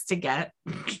 6 weeks to get,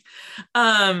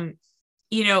 and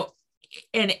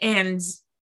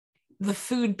the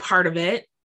food part of it,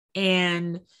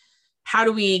 and how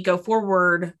do we go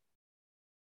forward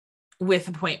with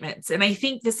appointments. And I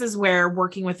think this is where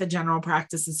working with a general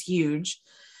practice is huge.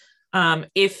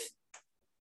 If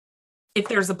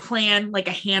there's a plan, like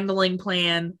a handling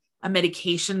plan, a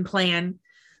medication plan,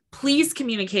 please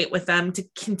communicate with them to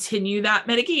continue that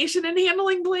medication and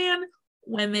handling plan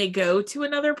when they go to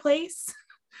another place.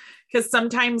 Because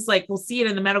sometimes, like, we'll see it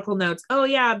in the medical notes. Oh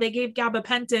yeah, they gave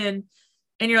gabapentin.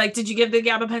 And you're like, did you give the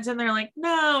gabapentin? They're like,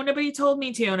 no, nobody told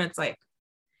me to. And it's like,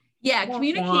 yeah,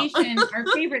 communication, our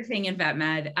favorite thing in vet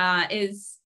med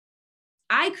is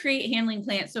I create handling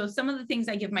plans. So some of the things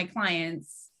I give my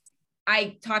clients,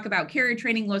 I talk about carrier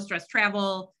training, low stress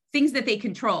travel, things that they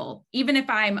control. Even if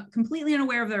I'm completely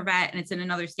unaware of their vet and it's in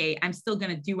another state, I'm still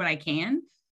going to do what I can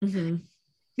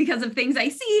because of things I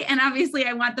see. And obviously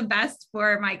I want the best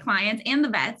for my clients and the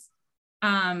vets.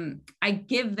 I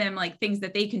give them like things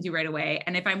that they can do right away.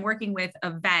 And if I'm working with a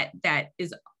vet that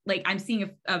is like, I'm seeing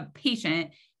a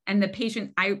patient and the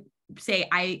patient, I say,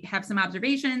 I have some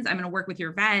observations, I'm going to work with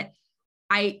your vet.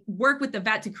 I work with the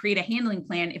vet to create a handling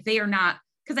plan. If they are not,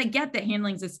 because I get that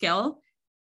handling is a skill.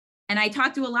 And I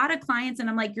talk to a lot of clients and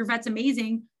I'm like, your vet's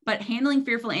amazing, but handling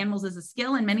fearful animals is a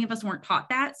skill. And many of us weren't taught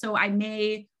that. So I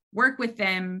may work with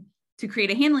them to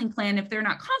create a handling plan. If they're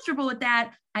not comfortable with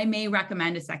that, I may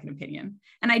recommend a second opinion.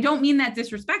 And I don't mean that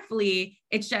disrespectfully.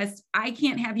 It's just, I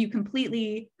can't have you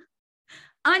completely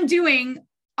undoing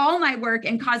all my work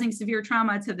and causing severe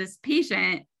trauma to this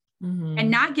patient Mhm. and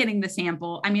not getting the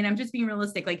sample. I mean, I'm just being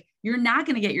realistic. Like, you're not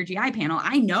going to get your GI panel.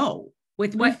 I know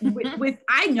with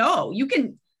I know you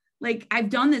can, like, I've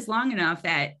done this long enough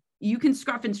that you can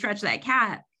scruff and stretch that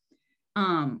cat.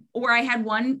 Or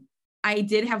I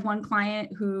did have one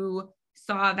client who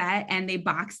saw a vet and they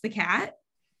boxed the cat.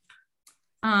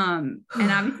 And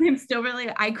obviously I'm still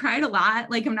I cried a lot.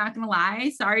 Like, I'm not going to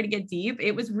lie. Sorry to get deep.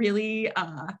 It was really,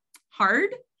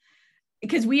 hard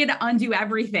because we had to undo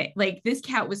everything. Like, this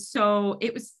cat was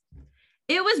it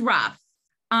was rough.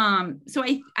 So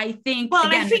I think, well,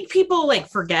 again, and I think people like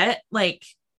forget, like,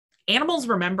 animals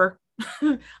remember.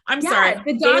 I'm sorry.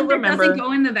 The dog that doesn't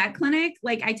go in the vet clinic.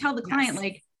 Like, I tell the client,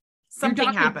 like, something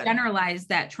your dog happened. Generalize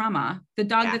that trauma. The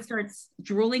dog that starts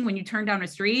drooling when you turn down a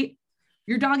street,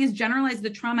 your dog has generalized the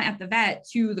trauma at the vet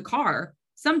to the car.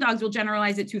 Some dogs will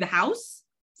generalize it to the house.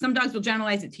 Some dogs will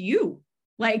generalize it to you.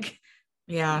 Like,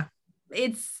 yeah,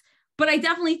 but I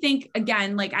definitely think,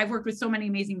 again, like, I've worked with so many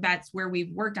amazing vets where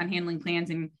we've worked on handling plans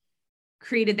and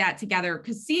created that together,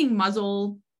 because seeing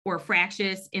muzzle or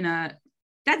fractious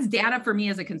that's data for me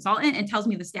as a consultant, and tells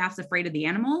me the staff's afraid of the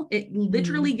animal. It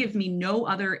literally gives me no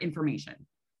other information.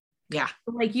 Yeah.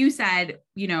 Like you said,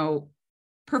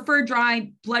 preferred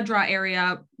blood draw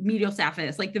area, medial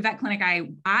saphenous, like the vet clinic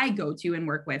I go to and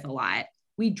work with a lot.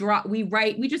 We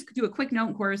just do a quick note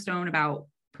in Cornerstone about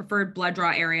preferred blood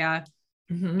draw area.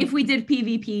 Mm-hmm. If we did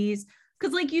PVPs,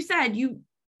 because like you said,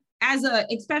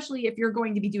 especially if you're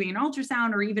going to be doing an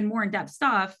ultrasound or even more in-depth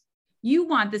stuff, you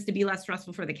want this to be less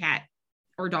stressful for the cat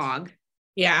or dog.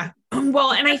 Yeah.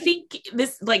 Well, and I think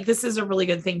this is a really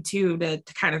good thing too, to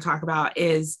kind of talk about,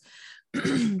 is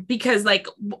because, like,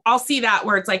 I'll see that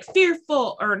where it's like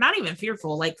fearful, or not even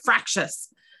fearful, like fractious.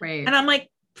 Right. And I'm like,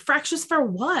 fractious for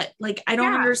what? Like, I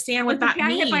don't understand what that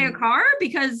means. Hit by a car?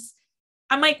 Because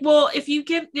I'm like, well, if you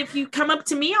come up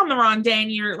to me on the wrong day and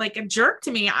you're like a jerk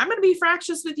to me, I'm going to be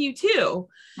fractious with you too.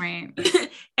 Right.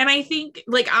 And I think,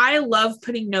 like, I love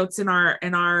putting notes in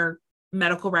our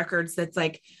medical records that's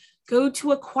like, go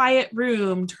to a quiet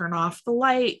room, turn off the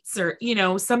lights, or,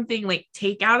 something like,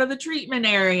 take out of the treatment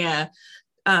area,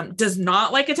 does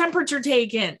not like a temperature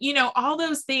taken, all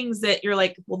those things that you're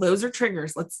like, well, those are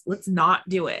triggers. Let's not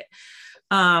do it.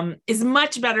 Is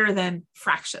much better than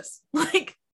fractious.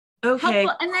 Like, okay,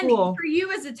 helpful. And cool. Then for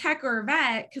you as a tech or a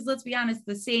vet, because let's be honest,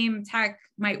 the same tech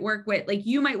might work with, like,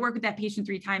 you might work with that patient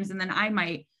 3 times and then I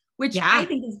might, which I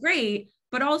think is great,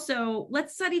 but also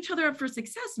let's set each other up for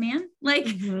success, man. Like,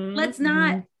 let's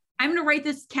not, I'm going to write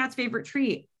this cat's favorite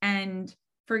treat. And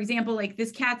for example, like,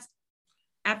 this cat's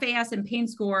FAS and pain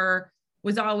score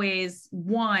was always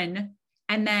 1.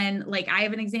 And then, like, I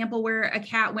have an example where a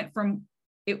cat went from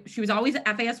she was always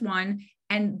FAS 1.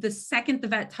 And the second the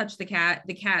vet touched the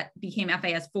cat became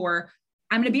FAS 4.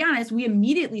 I'm going to be honest, we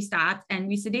immediately stopped and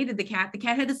we sedated the cat. The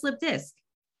cat had a slip disc.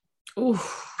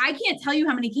 Oof. I can't tell you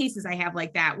how many cases I have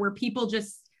like that, where people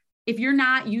just, if you're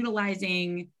not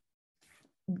utilizing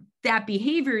that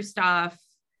behavior stuff,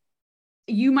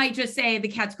 you might just say the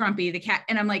cat's grumpy,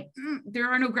 and I'm like, there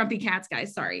are no grumpy cats,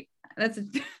 guys. Sorry. That's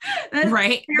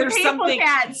right. There's something.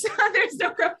 Cats. There's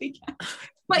no grumpy cats.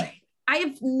 But I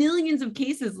have millions of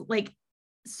cases, like,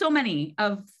 so many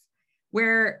of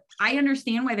where I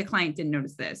understand why the client didn't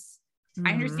notice this.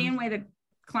 I understand why the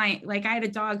client, like, I had a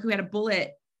dog who had a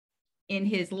bullet in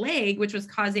his leg, which was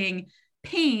causing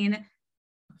pain.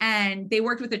 And they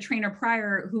worked with a trainer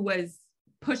prior who was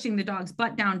pushing the dog's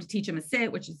butt down to teach him a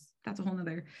sit, that's a whole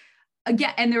nother,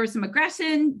 again. And there was some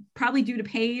aggression, probably due to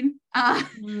pain.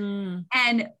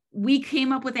 And we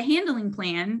came up with a handling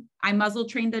plan. I muzzle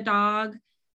trained the dog.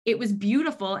 It was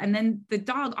beautiful. And then the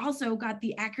dog also got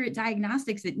the accurate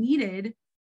diagnostics it needed.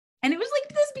 And it was like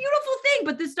this beautiful thing,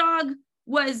 but this dog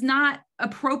was not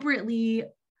appropriately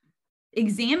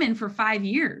examined for 5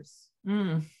 years.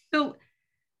 So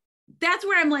that's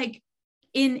where I'm like,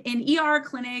 in ER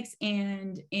clinics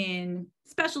and in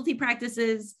specialty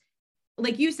practices,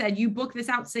 like you said, you book this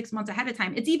out 6 months ahead of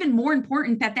time. It's even more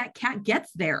important that cat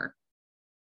gets there.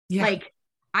 Yeah. Like,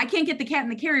 I can't get the cat in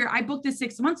the carrier. I booked this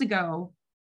 6 months ago.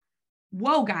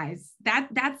 Whoa, guys,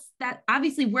 that's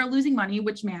obviously we're losing money,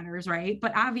 which matters, right?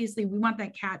 But obviously we want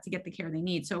that cat to get the care they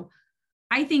need. So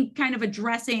I think kind of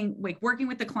addressing, like, working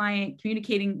with the client,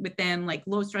 communicating with them, like,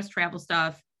 low stress travel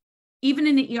stuff, even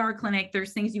in the ER clinic,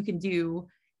 there's things you can do.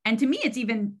 And to me, it's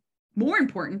even more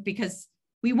important because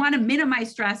we want to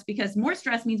minimize stress, because more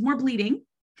stress means more bleeding.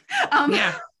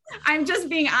 Yeah. I'm just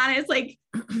being honest. Like,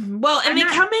 well, and they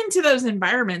come into those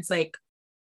environments like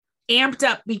amped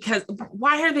up, because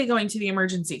why are they going to the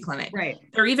emergency clinic? Right.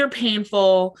 They're either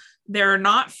painful, they're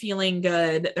not feeling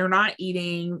good, they're not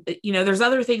eating, there's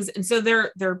other things. And so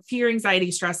their fear,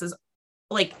 anxiety, stress is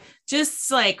like just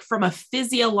like from a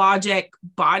physiologic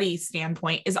body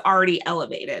standpoint is already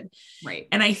elevated. Right.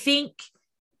 And I think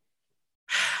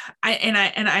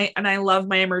I love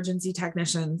my emergency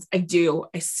technicians. I do.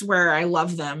 I swear I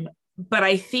love them. But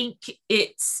I think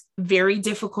it's very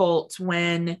difficult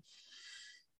when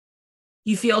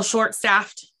you feel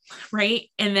short-staffed, right?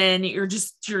 And then you're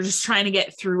just trying to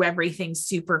get through everything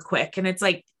super quick. And it's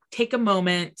like, take a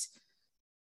moment.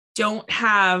 Don't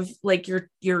have like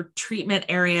your treatment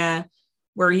area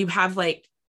where you have like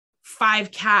 5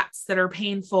 cats that are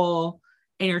painful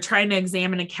and you're trying to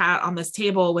examine a cat on this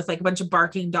table with like a bunch of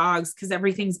barking dogs because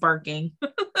everything's barking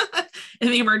in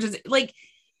the emergency. Like,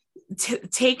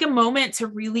 take a moment to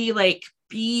really like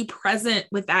be present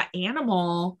with that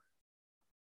animal.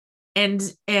 And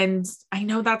I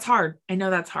know that's hard. And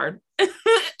I'm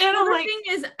the like, thing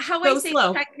is how go I say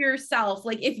slow. check yourself.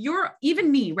 Like if you're even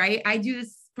me, right? I do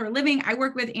this for a living. I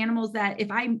work with animals that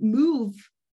if I move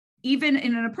even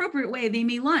in an appropriate way, they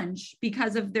may lunge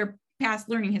because of their past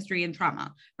learning history and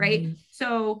trauma, right? Mm-hmm.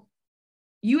 So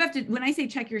you have to, when I say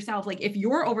check yourself, like if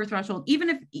you're over threshold,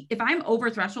 even if I'm over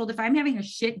threshold, if I'm having a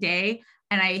shit day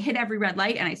and I hit every red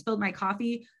light and I spilled my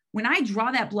coffee, when I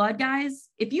draw that blood, guys,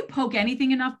 if you poke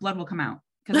anything enough, blood will come out.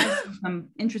 Because I have some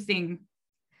interesting,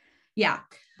 yeah.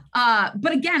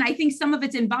 But again, I think some of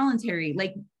it's involuntary.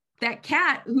 Like that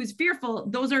cat who's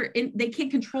fearful, they can't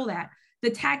control that.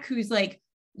 The tech who's like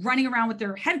running around with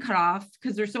their head cut off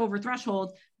because they're so over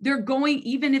threshold, they're going,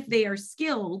 even if they are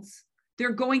skilled,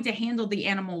 they're going to handle the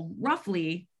animal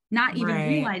roughly, not even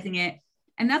realizing it.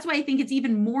 And that's why I think it's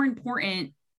even more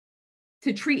important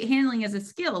to treat handling as a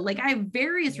skill. Like I have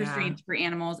various restraints for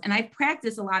animals and I've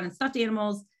practiced a lot in stuffed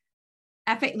animals,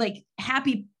 like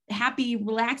happy,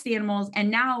 relaxed animals. And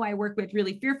now I work with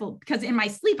really fearful because in my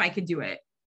sleep, I could do it.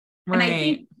 Right. And I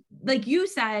think, like you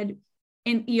said,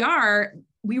 in ER,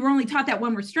 we were only taught that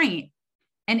one restraint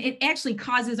and it actually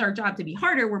causes our job to be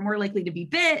harder. We're more likely to be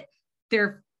bit.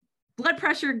 Their blood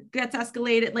pressure gets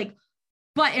escalated. Like,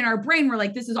 but in our brain, we're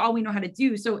like, this is all we know how to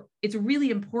do. So it's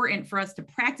really important for us to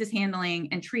practice handling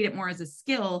and treat it more as a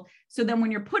skill. So then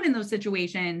when you're put in those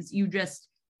situations, you just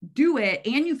do it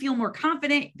and you feel more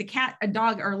confident. The cat, a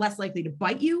dog are less likely to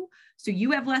bite you. So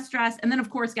you have less stress. And then of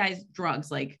course, guys,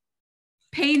 drugs like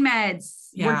pain meds.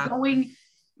 We're going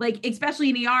like, especially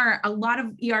in ER, a lot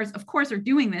of ERs, of course, are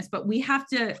doing this, but we have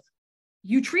to,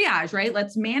 you triage, right?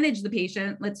 Let's manage the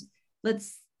patient.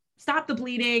 Let's stop the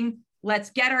bleeding. Let's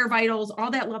get our vitals,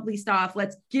 all that lovely stuff.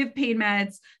 Let's give pain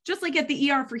meds, just like at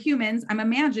the ER for humans. I'm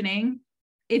imagining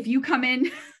if you come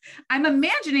in, I'm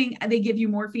imagining they give you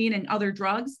morphine and other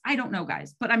drugs. I don't know,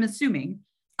 guys, but I'm assuming.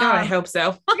 I hope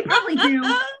so. They probably do.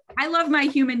 I love my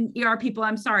human ER people.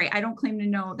 I'm sorry. I don't claim to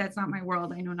know. That's not my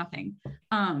world. I know nothing.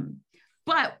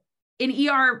 But in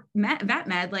ER vet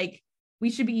med, like we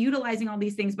should be utilizing all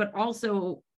these things, but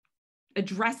also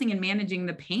addressing and managing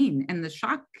the pain and the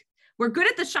shock. We're good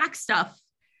at the shock stuff,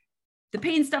 the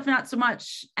pain stuff, not so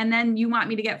much. And then you want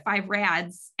me to get 5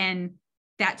 rads and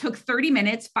that took 30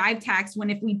 minutes, 5 tacks.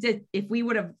 When if we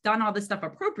would have done all this stuff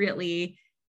appropriately,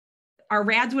 our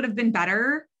rads would have been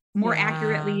better, more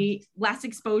accurately, less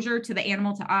exposure to the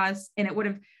animal, to us. And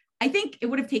I think it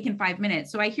would have taken 5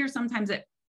 minutes. So I hear sometimes that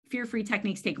fear-free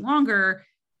techniques take longer.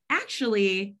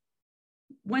 Actually,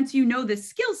 once you know the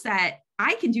skill set,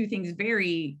 I can do things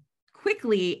very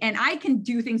quickly and I can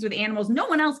do things with animals no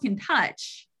one else can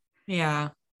touch. Yeah.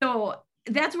 So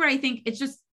that's where I think it's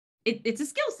just, it's a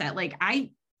skill set. Like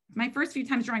my first few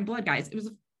times drawing blood, guys, it was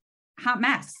a hot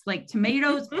mess, like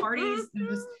tomatoes, parties,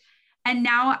 and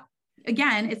now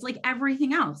again, it's like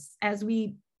everything else. As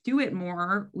we do it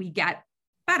more, we get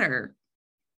better.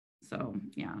 So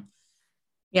yeah.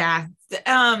 Yeah.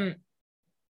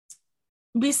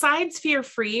 Besides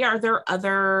fear-free, are there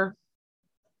other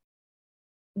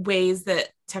ways that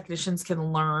technicians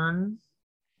can learn?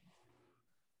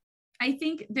 I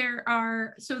think there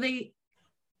are,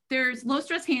 there's Low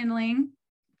Stress Handling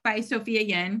by Sophia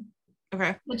Yin.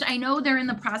 Okay. Which I know they're in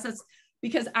the process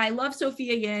because I love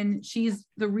Sophia Yin. She's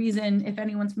the reason, if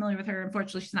anyone's familiar with her,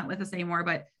 unfortunately, she's not with us anymore,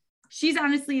 but she's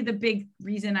honestly the big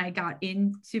reason I got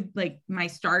into like my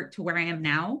start to where I am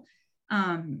now.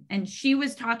 And she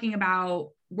was talking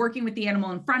about working with the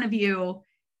animal in front of you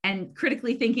and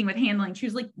critically thinking with handling. She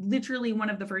was like literally one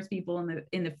of the first people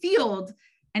in the field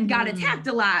and got attacked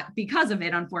a lot because of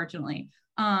it, unfortunately,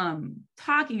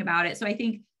 talking about it. So I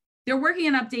think they're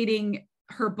working on updating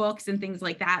her books and things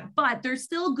like that, but there's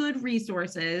still good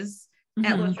resources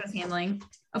at Low Stress Handling.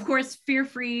 Of course,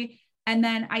 fear-free. And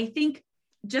then I think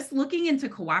just looking into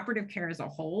cooperative care as a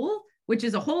whole, which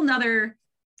is a whole nother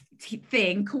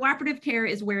thing. Cooperative care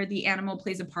is where the animal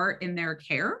plays a part in their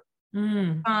care.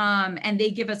 And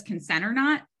they give us consent or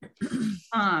not.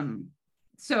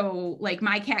 So like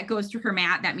my cat goes to her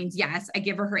mat. That means yes, I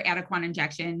give her Adequan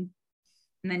injection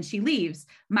and then she leaves.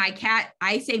 My cat,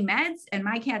 I say meds and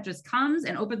my cat just comes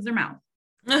and opens their mouth.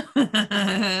 And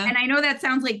I know that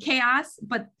sounds like chaos,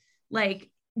 but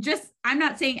like, I'm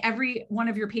not saying every one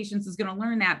of your patients is going to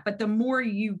learn that, but the more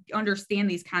you understand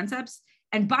these concepts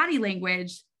and body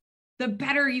language, the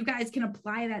better you guys can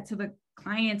apply that to the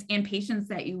clients and patients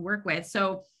that you work with.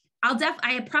 So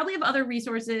I probably have other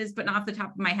resources, but not off the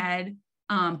top of my head.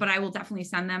 But I will definitely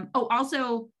send them. Oh,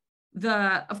 also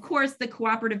of course, the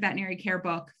Cooperative Veterinary Care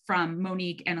book from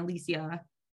Monique and Alicia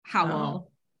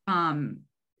Howell.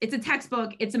 It's a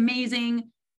textbook. It's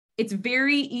amazing. It's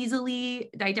very easily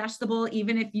digestible,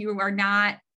 even if you are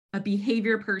not a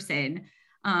behavior person.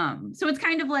 So it's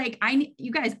kind of like,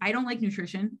 you guys, I don't like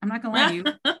nutrition. I'm not gonna lie to you.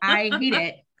 I hate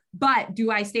it, but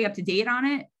do I stay up to date on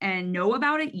it and know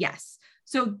about it? Yes.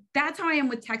 So that's how I am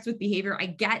with text with behavior. I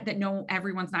get that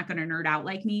everyone's not going to nerd out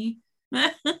like me.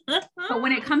 But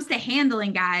when it comes to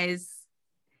handling, guys,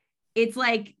 it's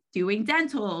like doing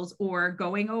dentals or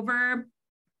going over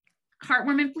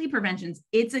heartworm and flea preventions.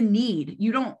 It's a need.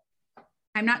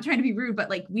 I'm not trying to be rude, but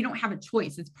like, we don't have a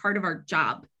choice. It's part of our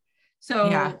job. So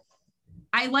yeah.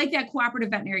 I like that Cooperative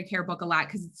Veterinary Care book a lot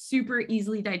because it's super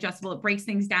easily digestible. It breaks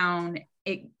things down.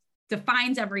 It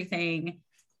defines everything.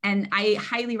 And I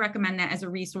highly recommend that as a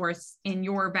resource in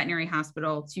your veterinary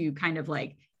hospital to kind of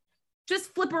like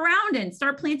just flip around and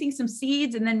start planting some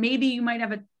seeds. And then maybe you might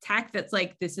have a tech that's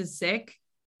like, this is sick.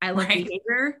 I love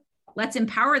behavior. Let's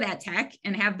empower that tech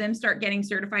and have them start getting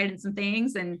certified in some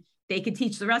things and they could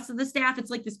teach the rest of the staff. It's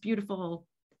like this beautiful,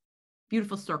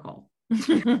 beautiful circle.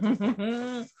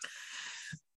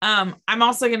 I'm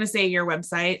also going to say your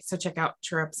website. So check out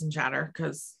Chirrups and Chatter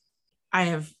because I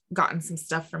have gotten some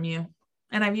stuff from you.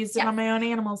 And I've used it on my own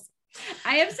animals.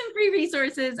 I have some free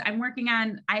resources. I'm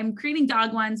creating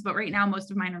dog ones, but right now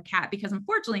most of mine are cat because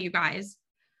unfortunately, you guys,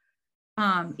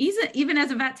 even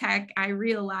as a vet tech, I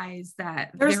realized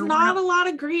that there's not a lot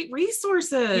of great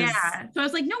resources. Yeah. So I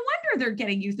was like, no wonder they're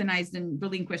getting euthanized and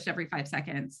relinquished every 5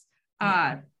 seconds.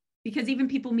 Because even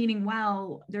people meaning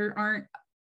well, there aren't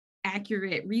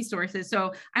accurate resources.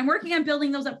 So I'm working on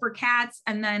building those up for cats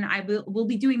and then we'll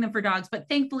be doing them for dogs. But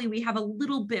thankfully we have a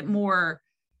little bit more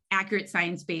accurate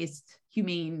science-based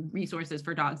humane resources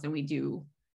for dogs than we do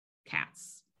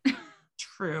cats.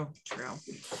 True.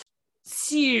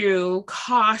 2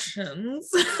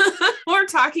 cautions. We're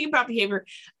talking about behavior.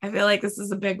 I feel like this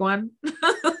is a big one.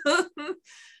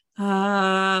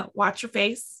 Watch your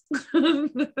face.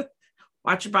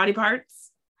 Watch your body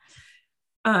parts.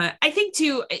 I think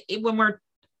too, when we're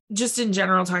just in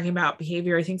general talking about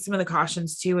behavior, I think some of the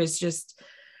cautions too is just,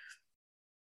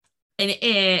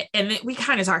 and we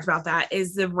kind of talked about that,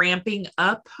 is the ramping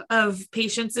up of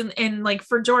patients. And like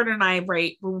for Jordan and I,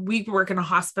 right, we work in a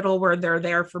hospital where they're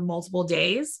there for multiple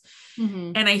days.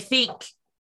 Mm-hmm. And I think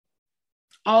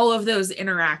all of those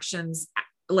interactions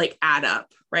like add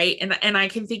up, right? And I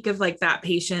can think of like that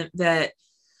patient that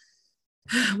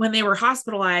when they were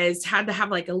hospitalized had to have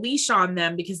like a leash on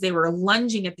them because they were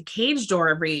lunging at the cage door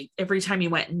every time you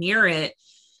went near it.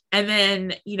 And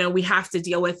then, we have to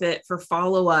deal with it for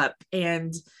follow-up.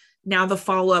 And now the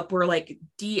follow-up, we're like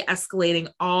de-escalating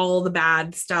all the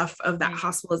bad stuff of that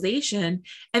hospitalization.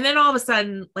 And then all of a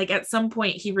sudden, like at some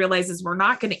point he realizes we're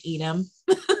not going to eat him.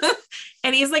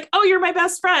 And he's like, oh, you're my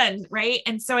best friend. Right.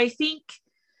 And so I think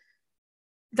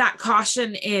that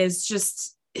caution is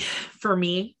just, for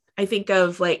me, I think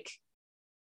of like,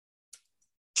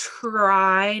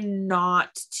 try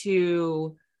not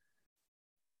to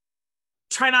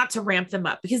ramp them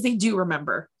up because they do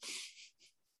remember.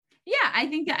 Yeah. I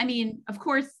think that, of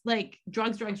course, like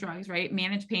drugs, right?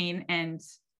 Manage pain and,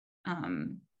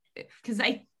 because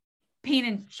pain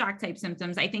and shock type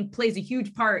symptoms, I think plays a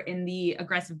huge part in the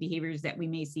aggressive behaviors that we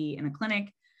may see in a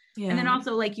clinic. Yeah. And then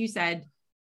also, like you said,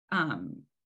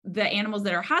 the animals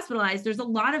that are hospitalized, there's a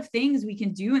lot of things we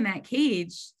can do in that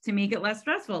cage to make it less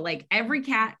stressful. Like every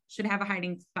cat should have a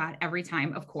hiding spot every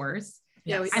time, of course.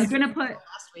 Yeah. I'm going to put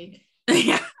last week.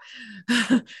 Yeah.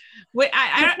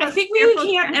 I think we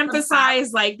can't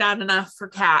emphasize like that enough for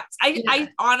cats. I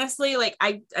honestly, like,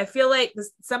 I feel like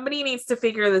somebody needs to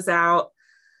figure this out,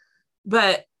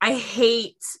 but I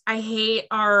hate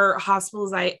our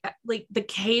hospitals. Like the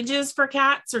cages for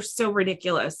cats are so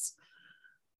ridiculous.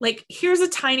 Like, here's a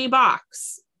tiny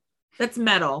box that's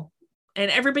metal and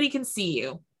everybody can see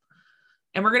you.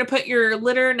 And we're going to put your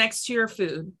litter next to your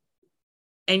food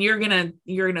and you're going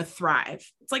to thrive.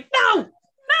 It's like, no,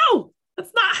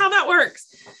 that's not how that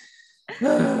works.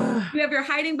 You have your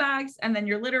hiding box and then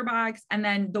your litter box and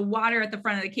then the water at the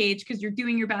front of the cage because you're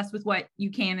doing your best with what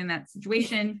you can in that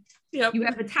situation. Yep. You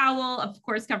have the towel, of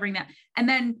course, covering that. And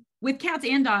then with cats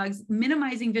and dogs,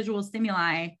 minimizing visual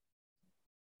stimuli,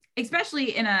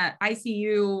 especially in a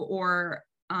ICU or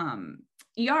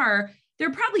ER,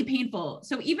 they're probably painful.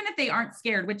 So even if they aren't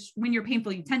scared, which when you're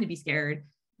painful, you tend to be scared,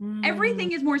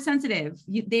 everything is more sensitive.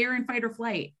 They're in fight or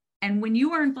flight. And when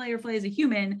you are in fight or flight as a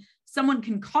human, someone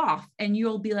can cough and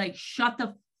you'll be like, shut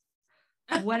the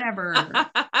whatever.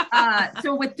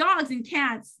 So with dogs and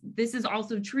cats, this is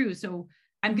also true. So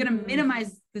I'm going to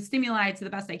minimize the stimuli to the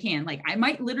best I can. Like I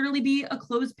might literally be a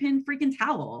clothespin freaking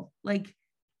towel, like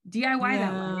DIY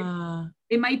that way.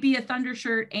 It might be a thunder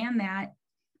shirt and that.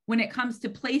 When it comes to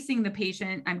placing the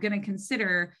patient, I'm going to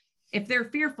consider if they're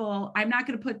fearful, I'm not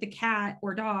going to put the cat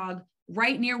or dog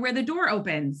right near where the door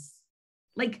opens.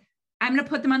 Like I'm going to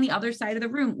put them on the other side of the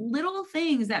room. Little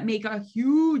things that make a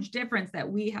huge difference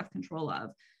that we have control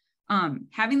of.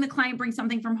 Having the client bring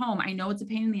something from home. I know it's a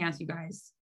pain in the ass, you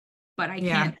guys, but I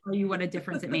can't tell you what a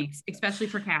difference it makes, especially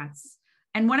for cats.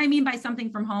 And what I mean by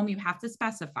something from home, you have to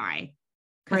specify,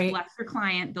 because bless your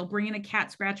client, they'll bring in a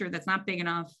cat scratcher that's not big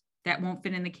enough, that won't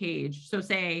fit in the cage. So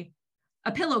say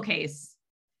a pillowcase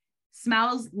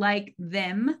smells like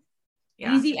them,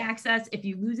 easy access. If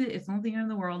you lose it, it's not the end of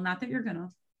the world. Not that you're gonna.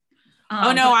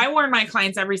 Oh no, I warn my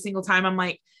clients every single time. I'm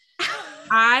like,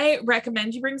 I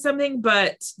recommend you bring something,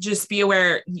 but just be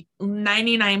aware,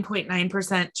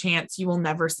 99.9% chance you will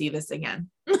never see this again.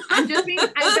 I'm just being,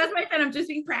 that's what I said. I'm just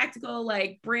being practical.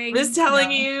 Like bring. Just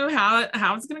telling you how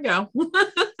it's gonna go.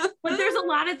 But there's a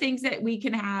lot of things that we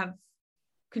can have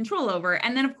control over.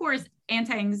 And then of course,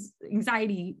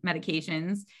 anti-anxiety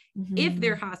medications, if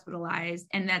they're hospitalized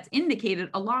and that's indicated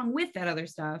along with that other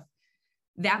stuff,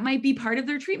 that might be part of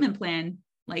their treatment plan.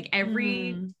 Like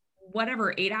every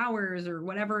whatever, 8 hours or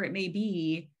whatever it may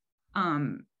be.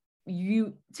 To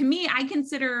me, I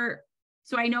consider,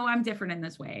 so I know I'm different in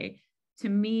this way. To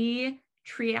me,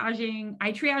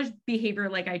 I triage behavior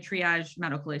like I triage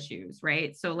medical issues,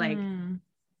 right? So like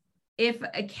if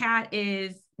a cat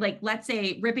is like, let's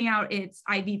say ripping out its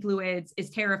IV fluids, is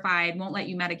terrified, won't let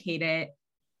you medicate it,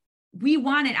 we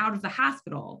want it out of the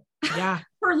hospital.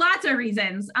 For lots of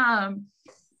reasons.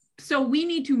 So we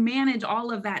need to manage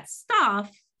all of that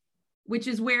stuff, which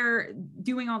is where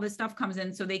doing all this stuff comes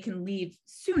in so they can leave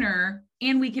sooner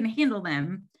and we can handle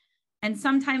them. And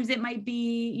sometimes it might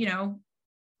be,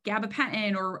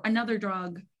 gabapentin or another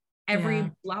drug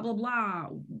every blah, blah, blah.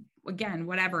 Again,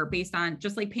 whatever, based on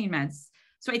just like pain meds.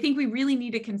 So I think we really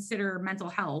need to consider mental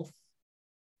health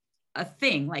a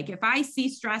thing. Like if I see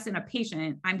stress in a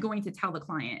patient, I'm going to tell the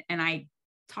client and I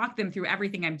talk them through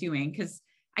everything I'm doing. Cause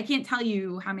I can't tell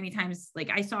you how many times,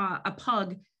 like I saw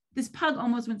this pug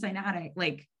almost went cyanotic,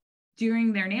 like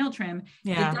during their nail trim.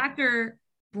 The doctor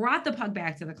brought the pug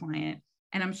back to the client.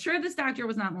 And I'm sure this doctor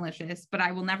was not malicious, but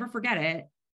I will never forget it.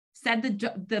 Said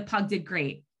the pug did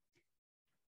great.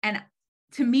 And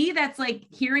to me, that's like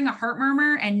hearing a heart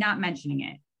murmur and not mentioning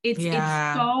it. It's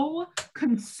so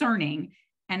concerning.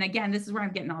 And again, this is where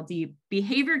I'm getting all deep.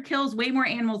 Behavior kills way more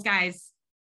animals, guys,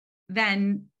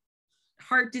 than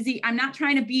heart disease. I'm not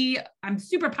trying to be, I'm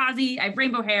super posy. I have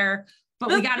rainbow hair, but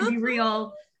we got to be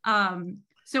real.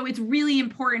 So it's really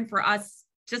important for us,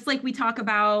 just like we talk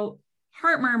about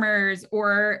heart murmurs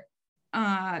or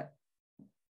bad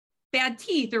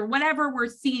teeth or whatever we're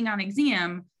seeing on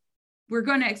exam, we're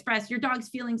going to express your dog's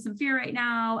feeling some fear right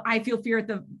now. I feel fear at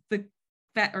the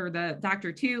vet or the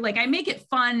doctor too. Like I make it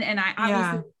fun and I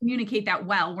obviously communicate that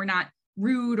well. We're not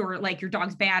rude or like your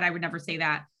dog's bad. I would never say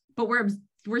that, but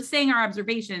we're saying our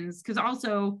observations, because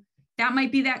also that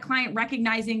might be that client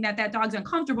recognizing that dog's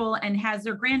uncomfortable and has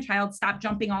their grandchild stop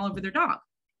jumping all over their dog.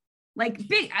 Like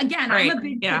big, again, I'm a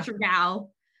big picture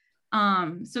gal.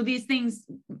 So these things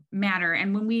matter.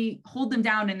 And when we hold them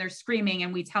down and they're screaming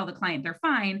and we tell the client they're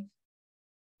fine,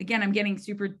 again, I'm getting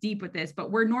super deep with this,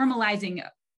 but we're normalizing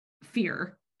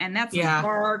fear, and that's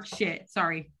dark shit.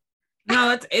 Sorry.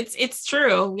 No, it's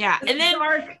true. Yeah. And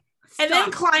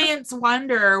then clients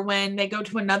wonder when they go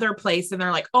to another place and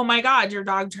they're like, oh my God, your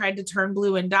dog tried to turn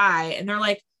blue and die. And they're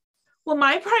like, well,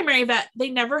 my primary vet, they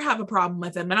never have a problem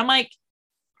with him. And I'm like,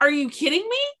 are you kidding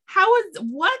me?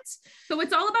 What? So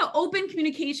it's all about open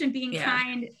communication, being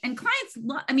kind, and clients.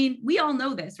 We all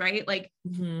know this, right? Like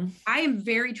I am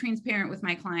very transparent with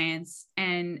my clients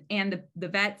and the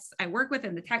vets I work with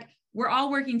and the tech, we're all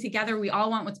working together. We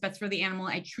all want what's best for the animal.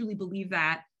 I truly believe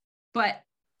that, but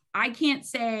I can't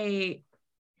say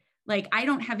like, I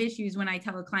don't have issues when I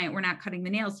tell a client we're not cutting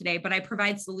the nails today, but I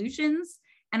provide solutions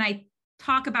and I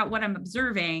talk about what I'm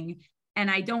observing. And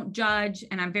I don't judge,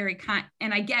 and I'm very kind,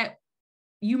 and I get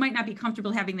you might not be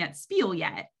comfortable having that spiel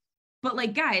yet. But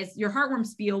like, guys, your heartworm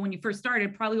spiel when you first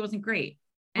started probably wasn't great.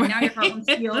 And now your heartworm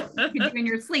spiel you can do in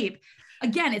your sleep.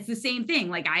 Again, it's the same thing.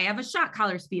 Like I have a shock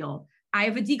collar spiel. I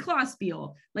have a declaw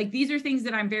spiel. Like these are things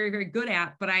that I'm very, very good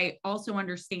at, but I also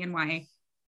understand why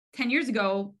 10 years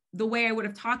ago, the way I would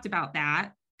have talked about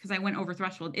that, because I went over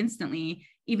threshold instantly,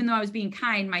 even though I was being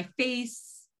kind, my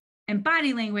face and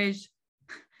body language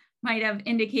might have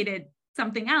indicated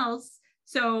something else.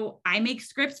 So I make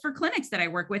scripts for clinics that I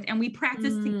work with and we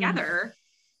practice together.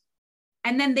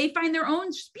 And then they find their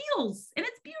own spiels and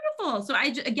it's beautiful. So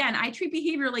I treat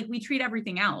behavior like we treat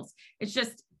everything else. It's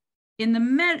just in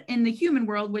the human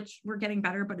world, which we're getting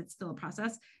better, but it's still a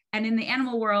process. And in the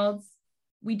animal world,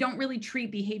 we don't really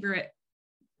treat behavior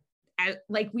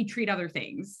like we treat other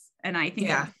things. And I think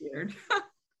that's weird.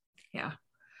 Yeah.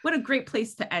 What a great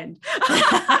place to end.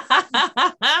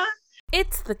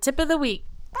 It's the tip of the week.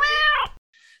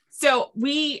 So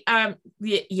we,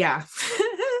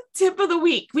 tip of the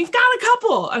week. We've got a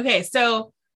couple. Okay.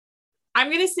 So I'm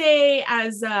going to say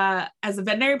as a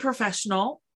veterinary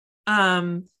professional,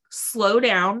 slow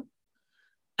down,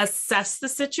 assess the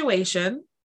situation,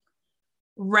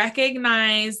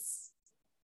 recognize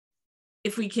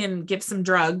if we can give some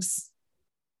drugs.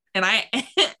 And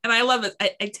I love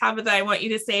it. Tabitha, I want you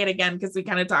to say it again, because we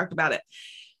kind of talked about it.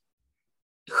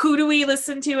 Who do we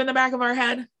listen to in the back of our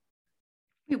head?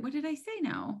 Wait, what did I say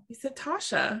now? You said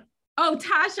Tasha. Oh,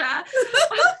 Tasha.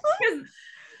 Because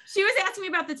she was asking me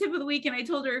about the tip of the week and I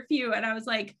told her a few and I was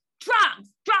like, drugs.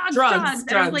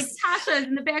 And I was like, Tasha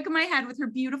in the back of my head with her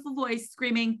beautiful voice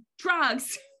screaming,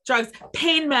 drugs,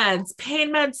 pain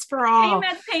meds for all.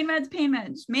 Pain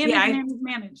meds.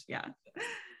 Manage. Yeah.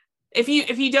 If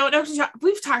you don't know,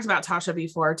 we've talked about Tasha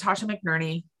before. Tasha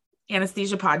McNerney,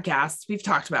 Anesthesia Podcast. We've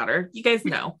talked about her. You guys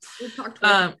know. We've talked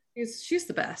about her. She's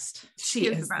the best. She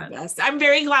is the best. I'm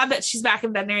very glad that she's back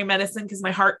in veterinary medicine, because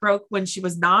my heart broke when she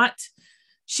was not.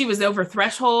 She was over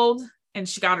threshold and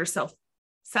she got herself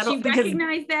settled. She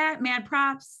recognized that. Mad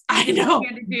props. I know. She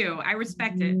had to do. I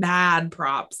respect it. Mad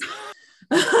props.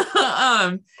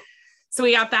 So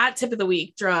we got that tip of the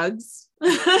week, drugs.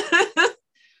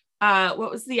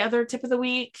 What was the other tip of the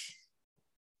week?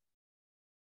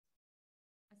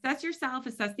 Assess yourself,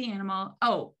 assess the animal.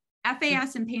 Oh,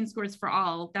 FAS and pain scores for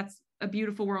all. That's a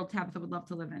beautiful world Tabitha would love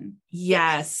to live in.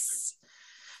 Yes.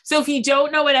 So if you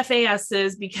don't know what FAS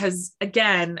is, because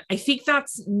again, I think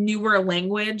that's newer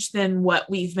language than what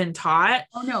we've been taught.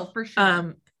 Oh no, for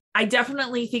sure. I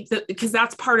definitely think that, because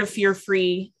that's part of Fear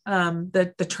Free,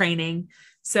 the training.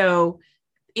 So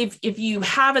if you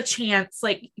have a chance,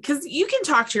 like, because you can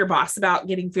talk to your boss about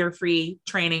getting Fear Free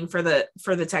training for the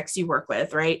techs you work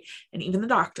with, right? And even the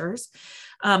doctors,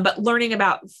 but learning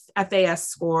about FAS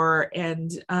score.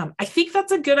 And I think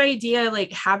that's a good idea,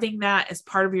 like having that as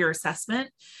part of your assessment.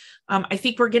 I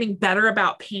think we're getting better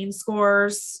about pain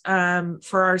scores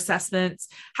for our assessments.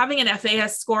 Having an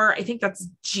FAS score, I think that's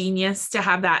genius to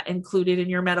have that included in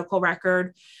your medical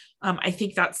record. I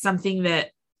think that's something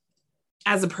that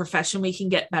as a profession we can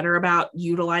get better about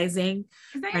utilizing,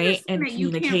 right? And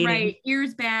communicating. You can't write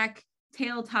ears back,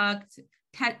 tail tucked,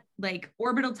 like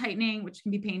orbital tightening, which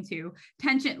can be pain too,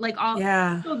 tension, like all.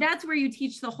 Yeah. So that's where you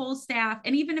teach the whole staff.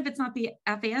 And even if it's not the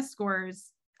FAS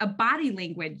scores, a body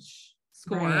language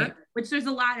score, right, which there's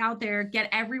a lot out there. Get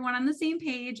everyone on the same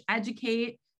page,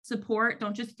 educate, support.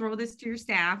 Don't just throw this to your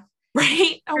staff.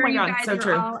 Right. Oh my God. Guys so are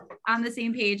true. All on the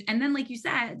same page. And then, like you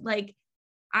said, like,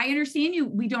 I understand you,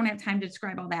 we don't have time to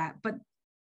describe all that, but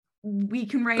we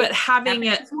can write, but having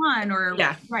it one or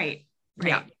yeah. Right.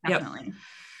 Yeah. Definitely. Yep.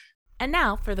 And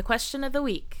now for the question of the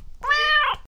week.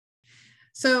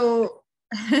 So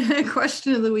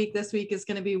question of the week this week is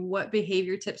going to be, what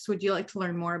behavior tips would you like to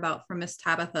learn more about from Miss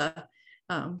Tabitha?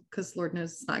 Because Lord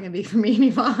knows it's not going to be for me and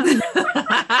Yvonne.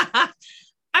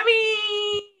 I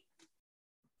mean,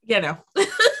 you know,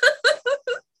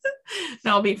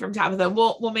 that'll be from Tabitha.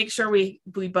 We'll make sure we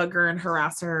bug her and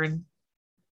harass her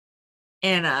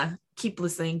and keep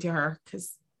listening to her,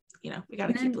 because you know we got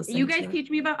to keep listening. You guys teach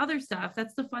me about other stuff.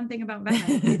 That's the fun thing about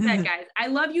veterinary. Said, guys, I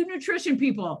love you nutrition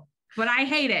people, but I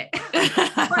hate it.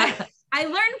 But I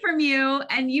learn from you,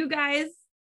 and you guys,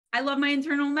 I love my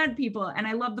internal med people, and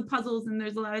I love the puzzles, and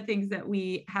there's a lot of things that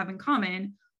we have in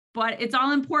common, but it's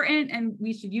all important, and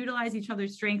we should utilize each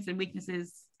other's strengths and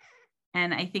weaknesses.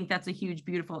 And I think that's a huge,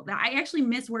 beautiful, I actually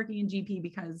miss working in GP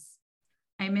because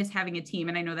I miss having a team.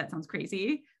 And I know that sounds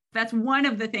crazy. That's one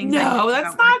of the things. No,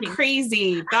 that's not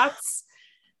crazy.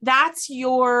 That's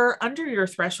your under your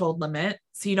threshold limit.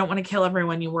 So you don't want to kill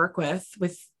everyone you work with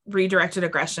redirected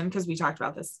aggression, because we talked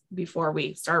about this before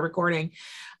we start recording.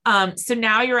 So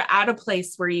now you're at a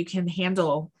place where you can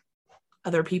handle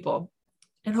other people,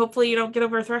 and hopefully you don't get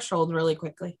over a threshold really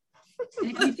quickly.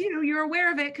 And if you do, you're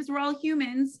aware of it because we're all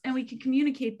humans and we can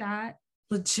communicate that.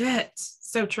 Legit.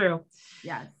 So true.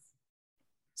 Yes.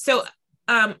 So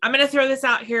I'm going to throw this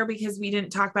out here because we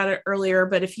didn't talk about it earlier,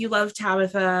 but if you love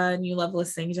Tabitha and you love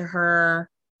listening to her,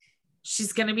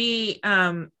 she's going to be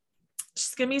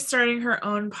starting her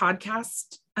own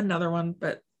podcast, another one,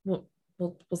 but we'll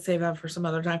save that for some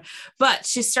other time. But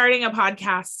she's starting a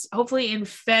podcast, hopefully in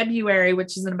February,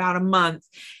 which is in about a month.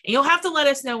 And you'll have to let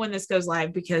us know when this goes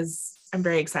live because I'm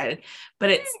very excited. But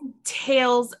it's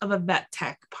Tales of a Vet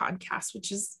Tech podcast,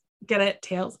 which is, get it?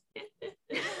 Tales.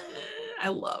 I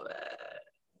love it.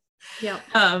 Yeah.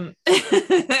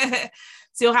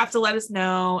 So you'll have to let us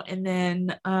know. And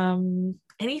then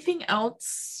anything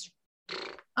else?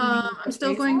 I'm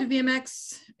still going to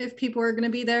VMX if people are going to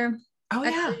be there. Oh,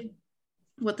 Actually, yeah.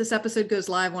 What this episode goes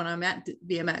live when I'm at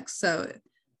VMX. So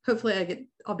hopefully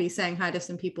I'll be saying hi to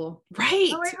some people.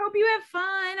 Right. Oh, I hope you have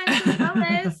fun. I'm so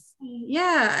jealous.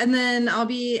 Yeah. And then I'll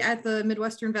be at the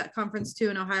Midwestern Vet Conference too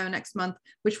in Ohio next month,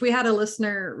 which we had a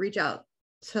listener reach out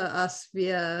to us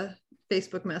via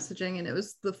Facebook messaging. And it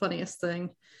was the funniest thing.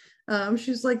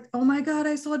 She's like, "Oh my God,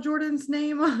 I saw Jordan's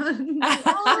name on."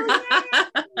 Oh, yeah.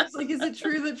 It's like, "Is it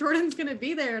true that Jordan's going to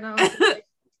be there?" And I was like,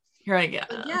 Here I go.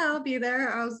 "Yeah, I'll be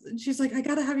there." She's like, "I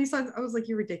gotta have you sign." I was like,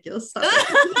 "You're ridiculous." Stop.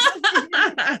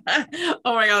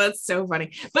 Oh my God, that's so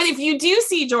funny. But if you do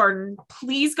see Jordan,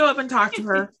 please go up and talk to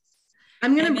her.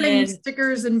 I'm gonna bring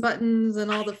stickers and buttons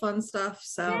and all the fun stuff.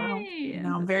 So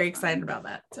I'm very excited about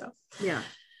that. So yeah.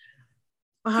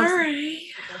 All right.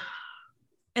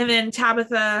 And then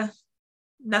Tabitha,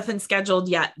 nothing scheduled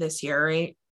yet this year,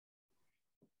 right?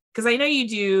 Because I know you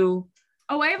do.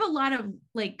 Oh, I have a lot of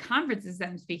like conferences that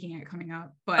I'm speaking at coming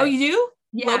up. But oh, you do?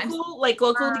 Yeah.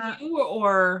 Local to you,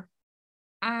 or?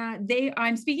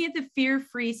 I'm speaking at the Fear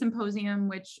Free Symposium,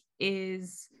 which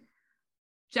is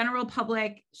general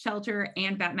public, shelter,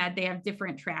 and vet med. They have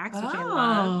different tracks, which I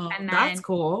love. And then that's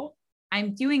cool.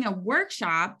 I'm doing a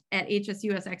workshop at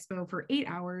HSUS Expo for 8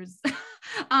 hours.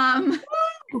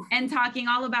 And talking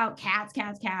all about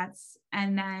cats.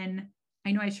 And then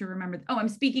I know I should remember. I'm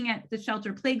speaking at the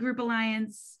Shelter Playgroup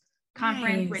Alliance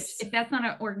conference, which if that's not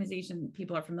an organization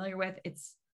people are familiar with,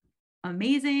 it's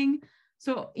amazing.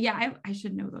 So yeah, I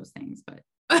should know those things, but.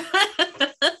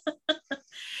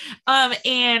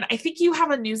 And I think you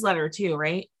have a newsletter too,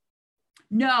 right?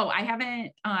 No, I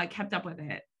haven't kept up with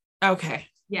it. Okay.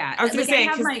 Yeah. I was gonna say,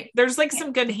 because there's like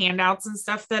some good handouts and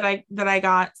stuff that I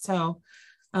got. So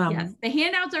yes, the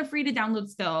handouts are free to download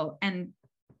still. And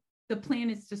the plan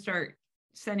is to start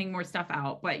sending more stuff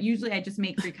out, but usually I just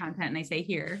make free content and I say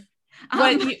here.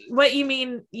 What you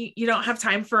mean you don't have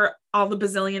time for all the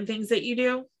bazillion things that you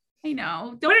do? I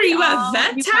know. What are you, a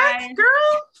vet tech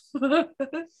girl?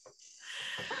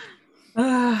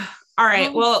 All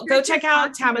right. Well, go check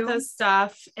out Tabitha's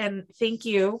stuff, and thank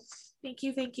you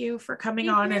for coming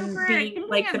on and being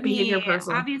like the behavior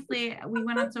person. Obviously, we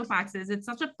went on soapboxes. It's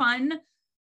such a fun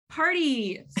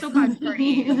party, soapbox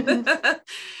party.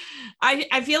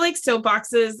 I feel like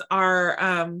soapboxes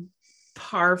are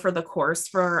par for the course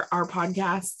for our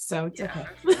podcast, so it's okay.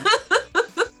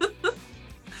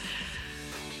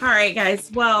 All right,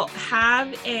 guys. Well,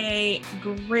 have a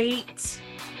great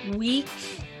week.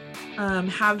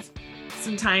 Have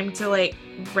some time to like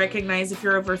recognize if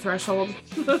you're over threshold,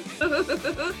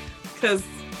 because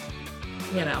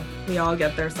we all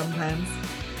get there sometimes.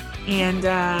 And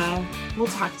we'll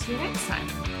talk to you next time.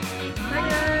 Bye,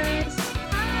 guys.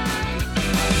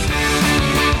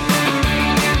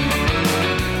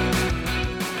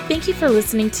 Thank you for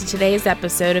listening to today's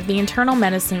episode of the Internal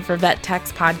Medicine for Vet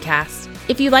Techs podcast.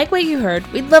 If you like what you heard,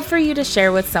 we'd love for you to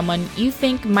share with someone you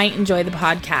think might enjoy the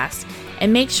podcast.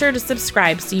 And make sure to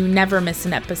subscribe so you never miss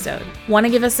an episode. Want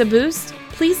to give us a boost?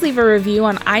 Please leave a review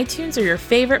on iTunes or your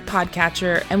favorite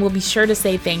podcatcher, and we'll be sure to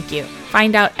say thank you.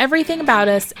 Find out everything about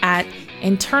us at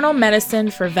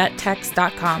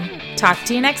internalmedicineforvettechs.com. Talk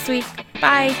to you next week.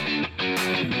 Bye.